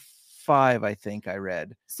 55, I think I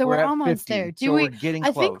read. So we're almost 50. There. We're getting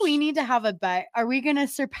close. I think we need to have a bet. Are we going to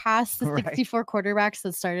surpass the 64 quarterbacks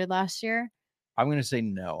that started last year? I'm going to say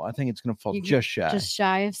no. I think it's going to fall just shy. Just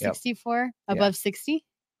shy of 64? Above 60?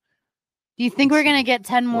 Do you think we're going to get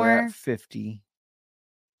 10 more? We're at 50.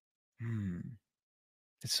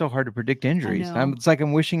 It's so hard to predict injuries. It's like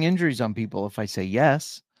I'm wishing injuries on people if I say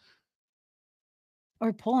yes.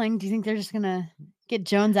 Or pulling. Do you think they're just going to get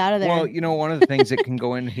Jones out of there? Well, one of the things that can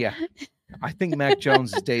go in, I think Mac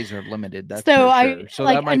Jones' days are limited. That's for sure. So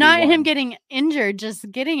like, that might not be him getting injured, just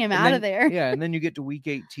getting him out of there. Yeah, and then you get to week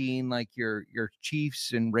 18, like your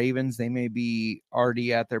Chiefs and Ravens, they may be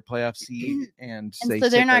already at their playoff seed, and so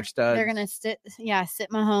they're not. They're gonna sit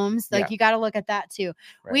Mahomes. Like you got to look at that too.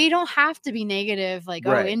 Right. We don't have to be negative, like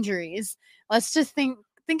injuries. Let's just think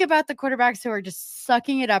about the quarterbacks who are just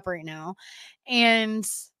sucking it up right now. And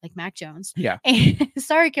like Mac Jones. Yeah. And,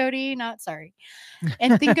 sorry, Cody, not sorry.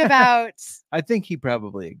 And think about. I think he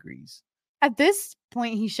probably agrees. At this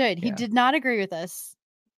point, he should. He did not agree with us.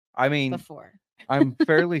 I mean, before. I'm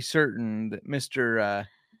fairly certain that Mr.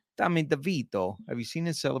 Tommy DeVito, have you seen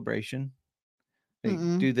his celebration? They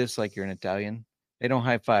do this like you're an Italian. They don't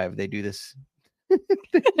high five. They do this.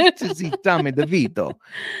 To see Tommy DeVito.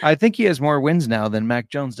 I think he has more wins now than Mac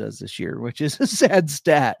Jones does this year, which is a sad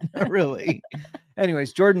stat, really.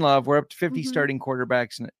 Anyways, Jordan Love, we're up to 50 starting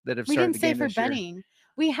quarterbacks that have started the game this year. We didn't say for betting.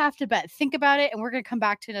 We have to bet. Think about it, and we're going to come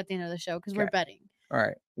back to it at the end of the show because we're betting. All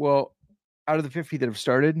right. Well, out of the 50 that have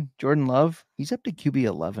started, Jordan Love, he's up to QB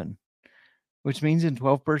 11, which means in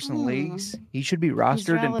 12-person leagues, he should be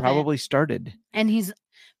rostered and probably started. And he's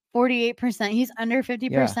 48%. He's under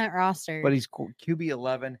 50% roster. But he's QB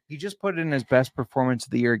 11. He just put in his best performance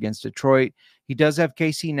of the year against Detroit. He does have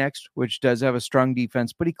KC next, which does have a strong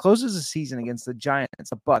defense, but he closes the season against the Giants,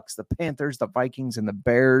 the Bucks, the Panthers, the Vikings, and the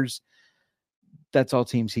Bears. That's all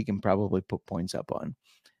teams he can probably put points up on.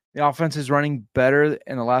 The offense is running better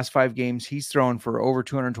in the last 5 games. He's thrown for over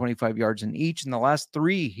 225 yards in each. In the last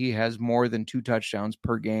 3, he has more than 2 touchdowns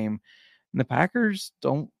per game. And the Packers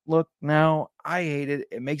don't look now. I hate it.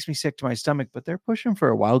 It makes me sick to my stomach, but they're pushing for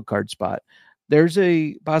a wild card spot. There's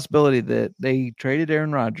a possibility that they traded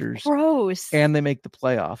Aaron Rodgers. Gross. And they make the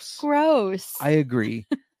playoffs. Gross. I agree.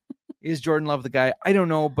 Is Jordan Love the guy? I don't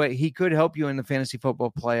know, but he could help you in the fantasy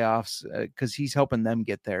football playoffs because he's helping them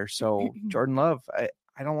get there. So Jordan Love,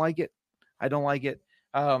 I don't like it. I don't like it.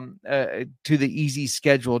 To the easy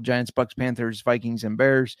schedule, Giants, Bucks, Panthers, Vikings, and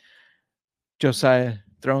Bears. Josiah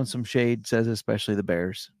throwing some shade, says especially the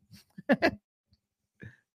Bears.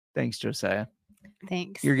 Thanks, Josiah.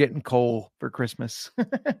 Thanks. You're getting coal for Christmas.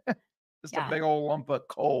 Just a big old lump of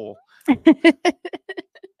coal.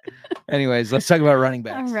 Anyways, let's talk about running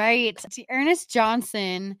backs. All right. Ernest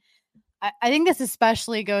Johnson. I think this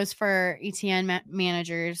especially goes for ETN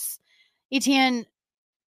managers. ETN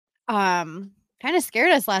kind of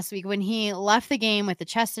scared us last week when he left the game with a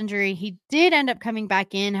chest injury. He did end up coming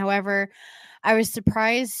back in. However, I was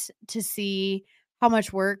surprised to see how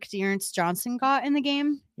much work Ernest Johnson got in the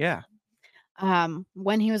game. Yeah.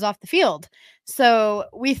 when he was off the field. So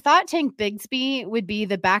we thought Tank Bigsby would be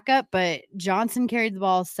the backup, but Johnson carried the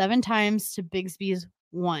ball 7 times to Bigsby's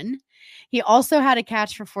 1. He also had a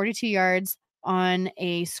catch for 42 yards on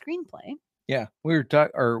a screenplay. Yeah,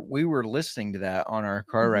 we were listening to that on our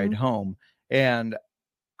car ride home, and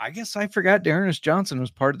I guess I forgot D'Ernest Johnson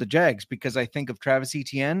was part of the Jags because I think of Travis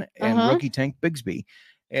Etienne and rookie Tank Bigsby,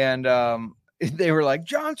 and they were like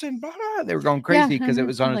Johnson, blah, blah. They were going crazy because it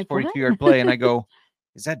was on his 42-yard play, and I go,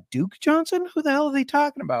 "Is that Duke Johnson? Who the hell are they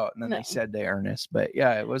talking about?" And then they said D'Ernest, but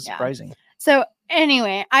yeah, it was surprising. So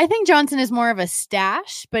anyway, I think Johnson is more of a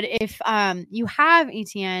stash, but if you have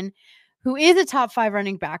Etienne, who is a top 5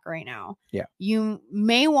 running back right now, you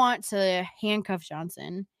may want to handcuff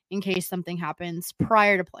Johnson in case something happens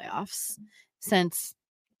prior to playoffs, since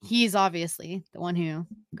he's obviously the one who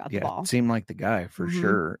got the ball. It seemed like the guy for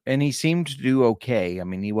sure. And he seemed to do okay. I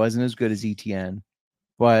mean, he wasn't as good as Etienne,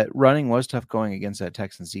 but running was tough going against that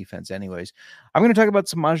Texans defense anyways. I'm going to talk about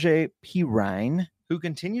Samaje Perine, who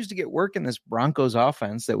continues to get work in this Broncos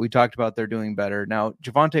offense that we talked about. They're doing better. Now,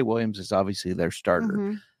 Javonte Williams is obviously their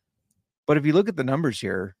starter. But if you look at the numbers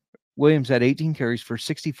here, Williams had 18 carries for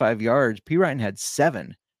 65 yards. Perine had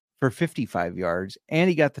 7 for 55 yards, and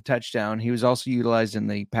he got the touchdown. He was also utilized in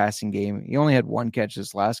the passing game. He only had 1 catch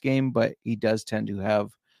this last game, but he does tend to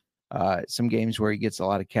have some games where he gets a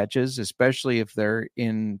lot of catches, especially if they're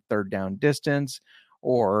in third down distance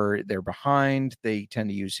or they're behind. They tend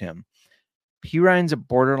to use him. Perine's a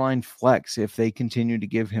borderline flex if they continue to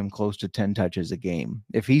give him close to 10 touches a game.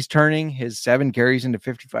 If he's turning his 7 carries into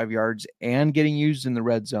 55 yards and getting used in the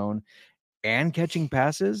red zone and catching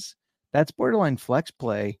passes, that's borderline flex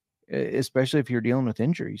play, especially if you're dealing with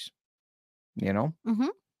injuries, you know?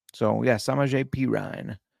 So, yeah, Samaje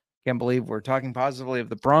Perine. Can't believe we're talking positively of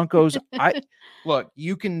the Broncos. Look,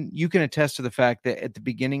 you can attest to the fact that at the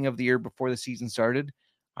beginning of the year before the season started,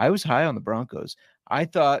 I was high on the Broncos. I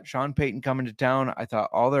thought Sean Payton coming to town, I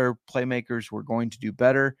thought all their playmakers were going to do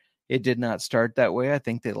better. It did not start that way. I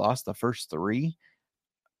think they lost the first 3.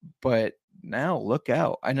 But now look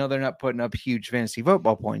out. I know they're not putting up huge fantasy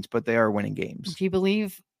football points, but they are winning games. If you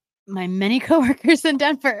believe my many coworkers in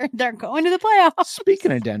Denver, they're going to the playoffs.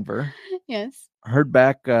 Speaking of Denver, yes. Heard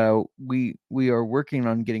back, we are working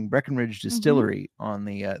on getting Breckenridge Distillery on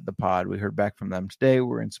the pod. We heard back from them today.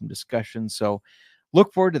 We're in some discussions, so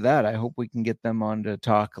look forward to that. I hope we can get them on to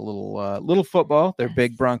talk a little football. They're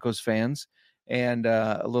big Broncos fans, and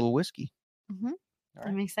a little whiskey. Right.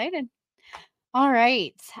 I'm excited. All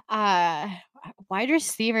right. Wide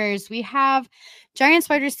receivers. We have Giants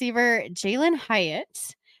wide receiver Jalen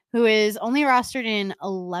Hyatt, who is only rostered in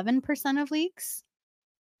 11% of leagues.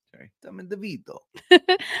 Sorry, Tommy DeVito.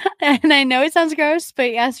 And I know it sounds gross,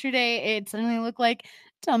 but yesterday it suddenly looked like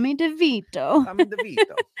Tommy DeVito. Tommy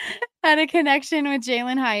DeVito had a connection with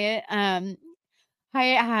Jalen Hyatt.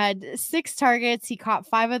 Hyatt had 6 targets. He caught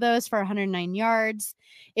 5 of those for 109 yards.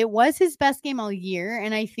 It was his best game all year,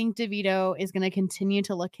 and I think DeVito is going to continue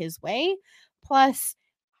to look his way. Plus,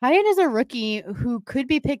 Hyatt is a rookie who could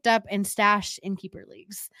be picked up and stashed in keeper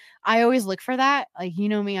leagues. I always look for that. Like, you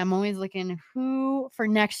know me, I'm always looking who for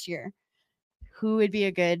next year. Who would be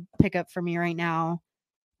a good pickup for me right now?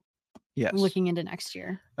 Yes. Looking into next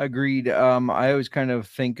year. Agreed. I always kind of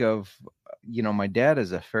think of, my dad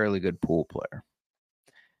is a fairly good pool player.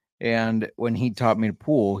 And when he taught me to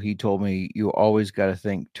pool, he told me you always got to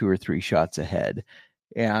think 2 or 3 shots ahead.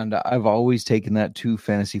 And I've always taken that to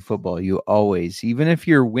fantasy football. You always, even if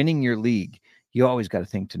you're winning your league, you always got to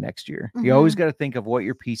think to next year. You always got to think of what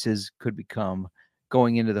your pieces could become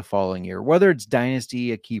going into the following year, whether it's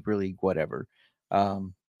dynasty, a keeper league, whatever.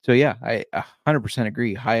 So yeah, I 100%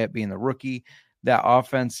 agree. Hyatt being the rookie, that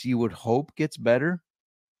offense you would hope gets better.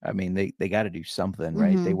 I mean, they got to do something,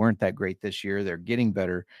 right? They weren't that great this year. They're getting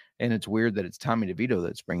better. And it's weird that it's Tommy DeVito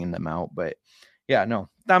that's bringing them out. But yeah, no,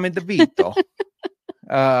 Tommy DeVito.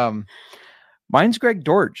 Mine's Greg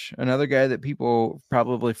Dortch, another guy that people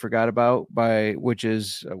probably forgot about, which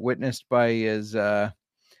is witnessed by his, real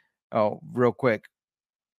quick,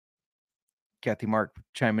 Kathy Mark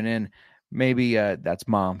chiming in. Maybe that's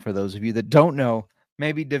mom, for those of you that don't know.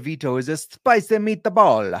 Maybe DeVito is a spicy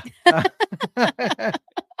meatball.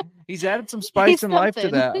 He's added some spice and life to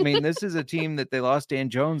that. I mean, this is a team that they lost Dan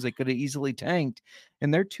Jones. They could have easily tanked.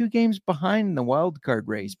 And they're 2 games behind in the wild card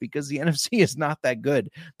race because the NFC is not that good.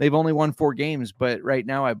 They've only won 4 games. But right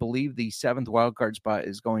now, I believe the 7th wild card spot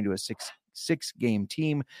is going to a six-game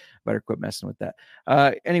team. Better quit messing with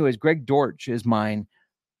that. Anyways, Greg Dortch is mine.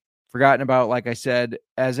 Forgotten about, like I said,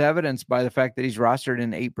 as evidenced by the fact that he's rostered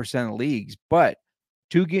in 8% of leagues. But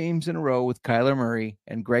 2 games in a row with Kyler Murray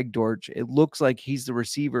and Greg Dortch, it looks like he's the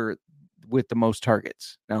receiver with the most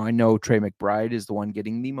targets. Now, I know Trey McBride is the one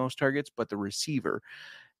getting the most targets, but the receiver.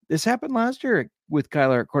 This happened last year with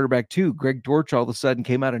Kyler at quarterback too. Greg Dortch all of a sudden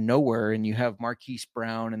came out of nowhere, and you have Marquise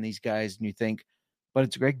Brown and these guys, and you think, but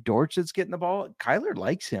it's Greg Dortch that's getting the ball. Kyler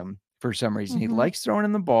likes him for some reason. He likes throwing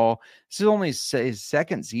in the ball. This is only his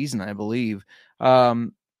second season, I believe.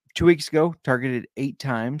 2 weeks ago, targeted 8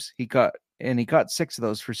 times. He caught 6 of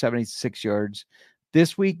those for 76 yards.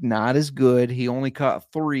 This week, not as good. He only caught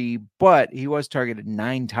 3, but he was targeted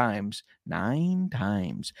 9 times. 9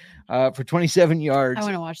 times for 27 yards. I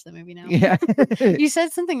want to watch the movie now. Yeah. You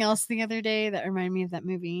said something else the other day that reminded me of that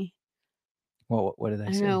movie. Well, what did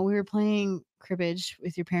I say? I know. We were playing cribbage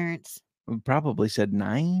with your parents. We probably said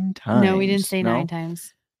 9 times. No, we didn't say 9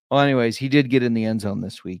 times. Well, anyways, he did get in the end zone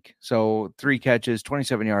this week. So 3 catches,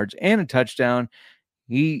 27 yards, and a touchdown.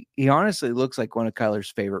 He honestly looks like one of Kyler's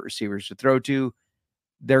favorite receivers to throw to.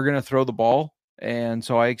 They're going to throw the ball, and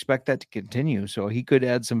so I expect that to continue. So he could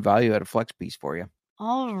add some value at a flex piece for you.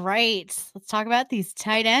 All right. Let's talk about these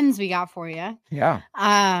tight ends we got for you. Yeah.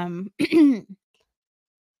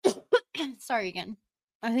 Sorry again.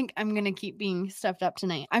 I think I'm going to keep being stuffed up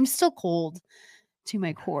tonight. I'm still cold to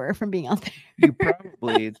my core from being out there.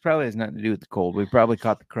 It probably has nothing to do with the cold. We probably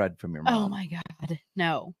caught the crud from your mom. Oh my God.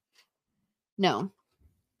 No.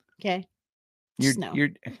 Okay.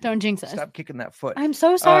 Don't jinx us. Stop kicking that foot. I'm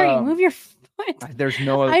so sorry. Move your foot. There's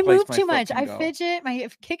no other I place move my too foot much. can I go. fidget.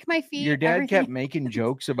 Kick my feet. Your dad everything. kept making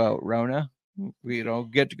jokes about Rona. We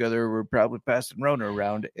get together. We're probably passing Rona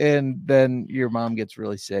around, and then your mom gets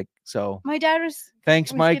really sick. So my dad was.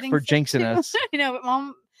 Thanks, Mike, getting for sick jinxing too. us. I know, but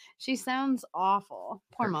mom, she sounds awful.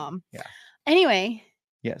 Poor mom. Yeah. Anyway.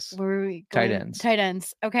 Yes. Where were we going? Tight ends. Tight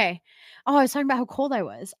ends. Okay. Oh, I was talking about how cold I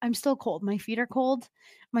was. I'm still cold. My feet are cold.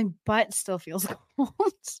 My butt still feels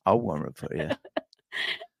cold. I'll warm it for you.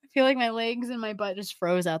 I feel like my legs and my butt just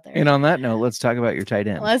froze out there. And on that note, let's talk about your tight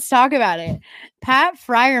end. Let's talk about it. Pat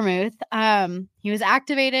Freiermuth. He was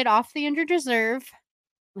activated off the injured reserve,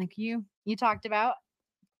 like you talked about.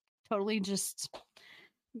 Totally just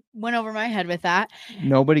went over my head with that.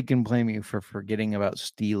 Nobody can blame you for forgetting about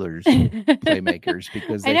Steelers playmakers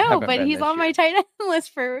because I know, but he's on my tight end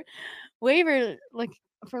list for waiver,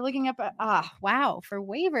 for looking up. For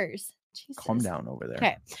waivers. Jesus. Calm down over there.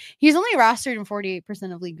 Okay, he's only rostered in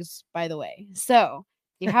 48% of leagues, by the way. So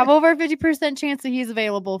you have over a 50% chance that he's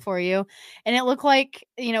available for you. And it looked like,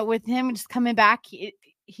 with him just coming back,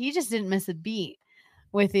 he just didn't miss a beat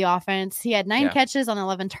with the offense. He had 9 catches on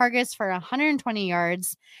 11 targets for 120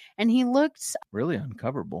 yards, and he looked really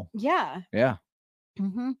uncoverable. Yeah. Yeah.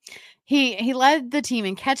 Mm-hmm. He led the team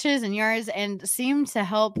in catches and yards and seemed to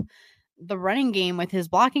help the running game with his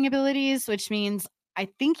blocking abilities, which means I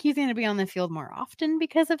think he's going to be on the field more often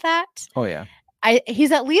because of that. Oh, yeah.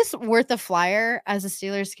 He's at least worth a flyer as the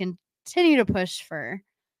Steelers continue to push for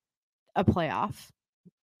a playoff.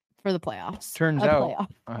 For the playoffs. Turns out.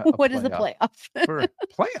 What is the playoff? For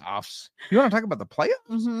playoffs? You want to talk about the playoffs?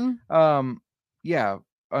 Mm-hmm. Yeah.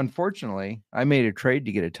 Unfortunately, I made a trade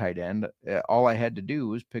to get a tight end. All I had to do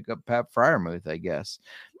was pick up Pat Freiermuth, I guess,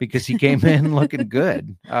 because he came in looking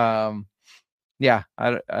good. Yeah,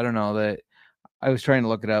 I don't know that. I was trying to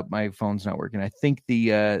look it up. My phone's not working. I think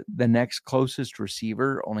the next closest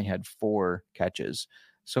receiver only had 4 catches,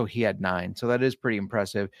 so he had 9. So that is pretty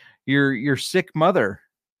impressive. Your sick mother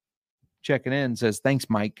checking in says thanks,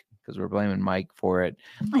 Mike, because we're blaming Mike for it.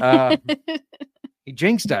 He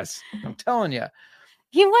jinxed us. I'm telling you.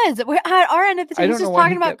 He was. We're at our end of the team. He's just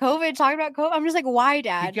talking about COVID. I'm just like, why,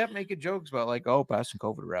 Dad? He kept making jokes about passing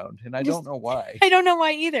COVID around, and I don't know why. I don't know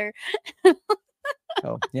why either.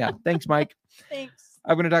 Oh, yeah. Thanks, Mike. Thanks.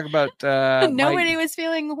 I'm going to talk about nobody was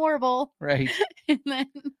feeling horrible. Right. I'm going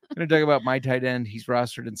to talk about my tight end. He's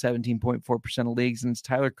rostered in 17.4% of leagues, and it's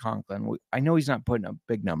Tyler Conklin. I know he's not putting up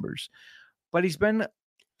big numbers, but he's been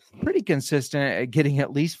pretty consistent at getting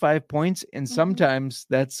at least 5 points, and sometimes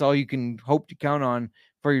that's all you can hope to count on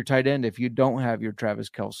for your tight end if you don't have your Travis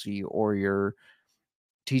Kelce or your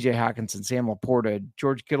TJ Hawkinson, Sam Laporta,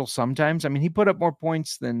 George Kittle. Sometimes, I mean, he put up more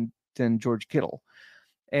points than George Kittle,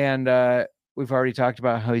 and we've already talked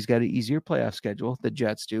about how he's got an easier playoff schedule. The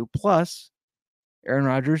Jets do. Plus, Aaron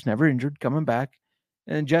Rodgers never injured, coming back,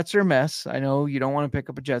 and Jets are a mess. I know you don't want to pick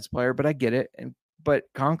up a Jets player, but I get it. But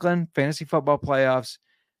Conklin, fantasy football playoffs,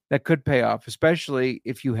 that could pay off, especially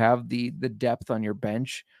if you have the depth on your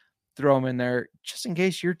bench. Throw him in there just in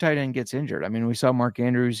case your tight end gets injured. I mean, we saw Mark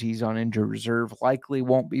Andrews. He's on injured reserve. Likely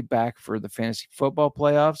won't be back for the fantasy football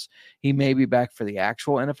playoffs. He may be back for the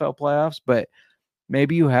actual NFL playoffs, but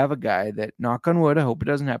maybe you have a guy that, knock on wood, I hope it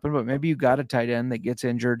doesn't happen, but maybe you got a tight end that gets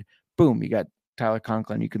injured. Boom, you got Tyler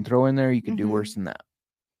Conklin. You can throw in there. You can do worse than that.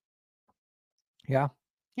 Yeah.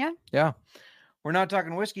 Yeah. Yeah. We're not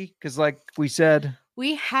talking whiskey because, like we said,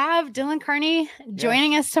 we have Dylan Carney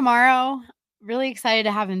joining us tomorrow. Really excited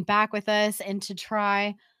to have him back with us and to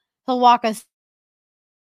try. He'll walk us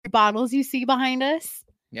through bottles you see behind us.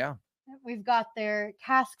 Yeah. We've got their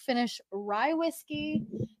cask finished rye whiskey,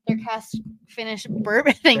 their cask finished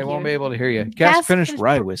bourbon. Thank you. They won't be able to hear you. Cask finished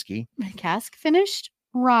rye whiskey. Cask finished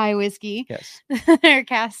rye whiskey. Yes. Their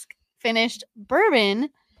cask finished bourbon.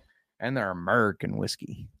 And their American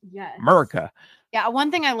whiskey. Yes. America. Yeah.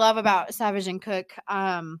 One thing I love about Savage and Cook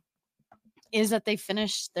is that they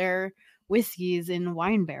finish their whiskeys in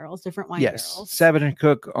wine barrels, different wine barrels. Savage and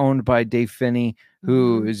Cook, owned by Dave Finney,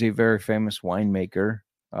 who is a very famous winemaker.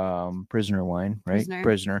 Prisoner wine, right?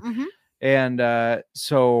 Prisoner. Mm-hmm. And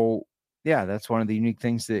so yeah, that's one of the unique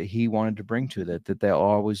things that he wanted to bring to that they'll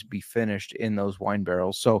always be finished in those wine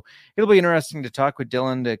barrels. So it'll be interesting to talk with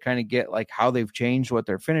Dylan to kind of get like how they've changed what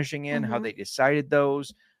they're finishing in, how they decided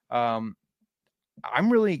those. I'm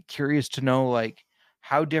really curious to know like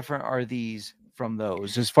how different are these from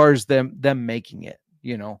those as far as them making it,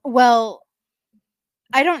 you know? Well,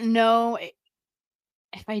 I don't know.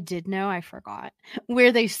 If I did know, I forgot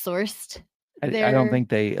where they sourced. I don't think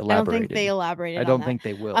they elaborated. I don't think they elaborated. I don't think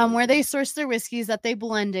they will. Where they sourced their whiskeys that they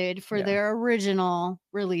blended for their original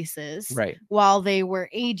releases, right? While they were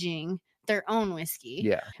aging their own whiskey.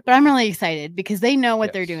 Yeah. But I'm really excited because they know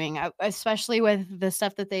what they're doing, especially with the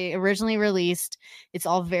stuff that they originally released. It's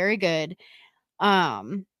all very good.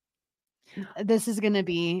 This is going to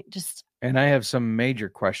be just. And I have some major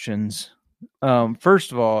questions.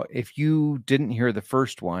 First of all, if you didn't hear the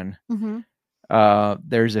first one,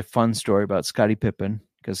 there's a fun story about Scottie Pippen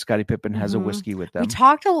because Scottie Pippen has a whiskey with them. We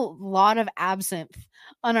talked a lot of absinthe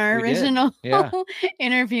on our original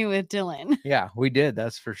interview with Dylan. Yeah, we did.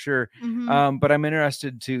 That's for sure. But I'm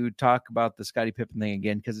interested to talk about the Scottie Pippen thing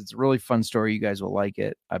again because it's a really fun story. You guys will like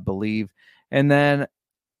it, I believe. And then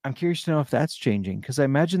I'm curious to know if that's changing because I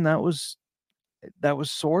imagine that was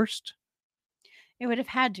sourced. It would have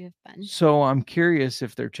had to have been. So I'm curious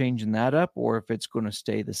if they're changing that up or if it's going to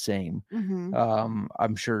stay the same.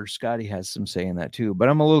 I'm sure Scotty has some say in that too, but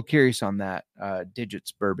I'm a little curious on that.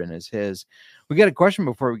 Digits Bourbon is his. We got a question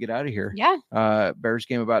before we get out of here. Yeah. Bears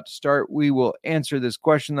game about to start. We will answer this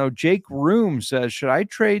question though. Jake Room says, should I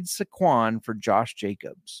trade Saquon for Josh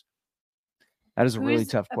Jacobs? That is a really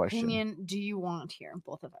tough question. Whose opinion do you want here?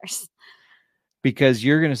 Both of ours. Because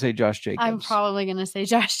you're going to say Josh Jacobs. I'm probably going to say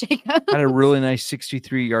Josh Jacobs. Had a really nice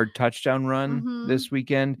 63-yard touchdown run this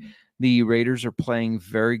weekend. The Raiders are playing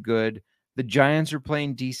very good. The Giants are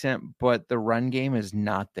playing decent, but the run game is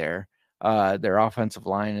not there. Their offensive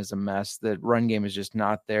line is a mess. The run game is just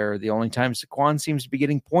not there. The only time Saquon seems to be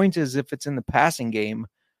getting points is if it's in the passing game.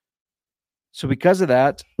 So because of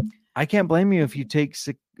that, I can't blame you if you trade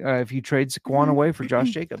Saquon away for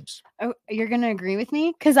Josh Jacobs. Oh, you're gonna agree with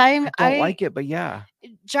me because I don't like it, but yeah,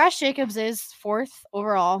 Josh Jacobs is 4th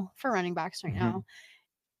overall for running backs right now,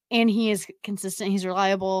 and he is consistent. He's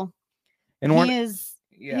reliable, and he's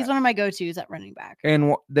one of my go-tos at running back.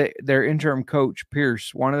 And their interim coach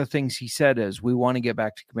Pierce, one of the things he said is, "We want to get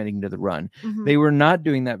back to committing to the run." They were not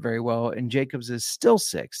doing that very well, and Jacobs is still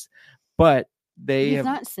 6th, but he's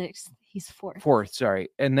not 6th. He's 4th. 4th, sorry.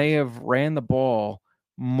 And they have ran the ball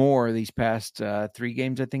more these past 3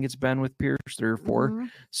 games. I think it's been with Pierce, 3 or 4.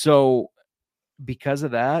 So because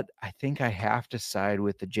of that, I think I have to side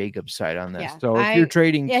with the Jacobs side on this. So if you're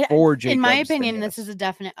trading for Jacobs, in my opinion, this is a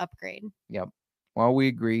definite upgrade. Yep. Well, we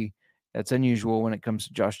agree. That's unusual when it comes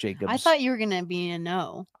to Josh Jacobs. I thought you were going to be a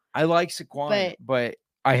no. I like Saquon, but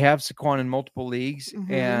I have Saquon in multiple leagues,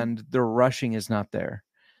 and the rushing is not there.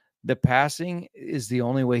 The passing is the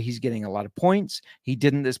only way he's getting a lot of points. He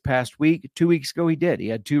didn't this past week. 2 weeks ago, he did. He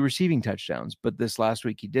had 2 receiving touchdowns, but this last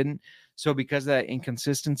week he didn't. So because of that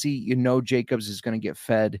inconsistency, Jacobs is going to get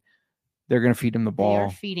fed. They're going to feed him the ball. They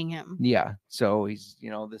are feeding him. Yeah. So he's,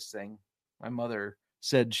 this thing. My mother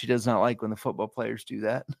said she does not like when the football players do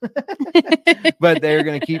that, but they're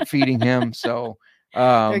going to keep feeding him. So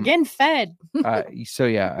they're getting fed. So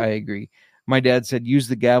yeah, I agree. My dad said, use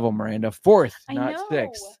the gavel, Miranda. 4th, not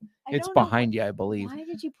 6th. It's behind you, I believe. Why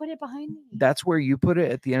did you put it behind me? That's where you put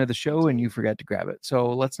it at the end of the show, and you forgot to grab it. So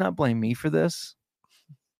let's not blame me for this.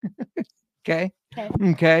 Okay.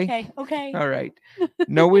 Okay. All right.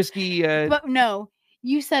 No whiskey. But no,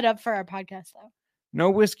 you set up for our podcast, though. No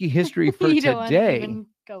whiskey history for you today. Don't want to even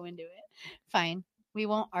go into it. Fine. We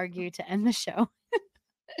won't argue to end the show.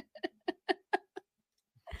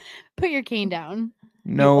 Put your cane down.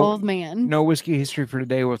 No, old man. No whiskey history for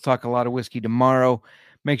today. We'll talk a lot of whiskey tomorrow.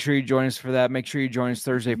 Make sure you join us for that. Make sure you join us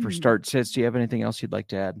Thursday for start sits. Do you have anything else you'd like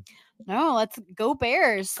to add? No, let's go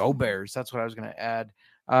Bears. Go Bears. That's what I was going to add.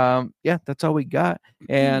 Yeah, that's all we got.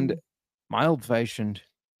 And my old fashioned.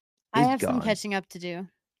 I have some catching up to do.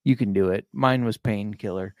 You can do it. Mine was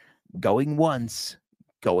painkiller. Going once,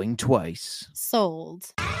 going twice. Sold.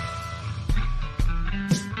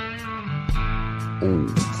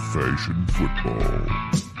 Old-fashioned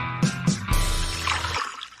football.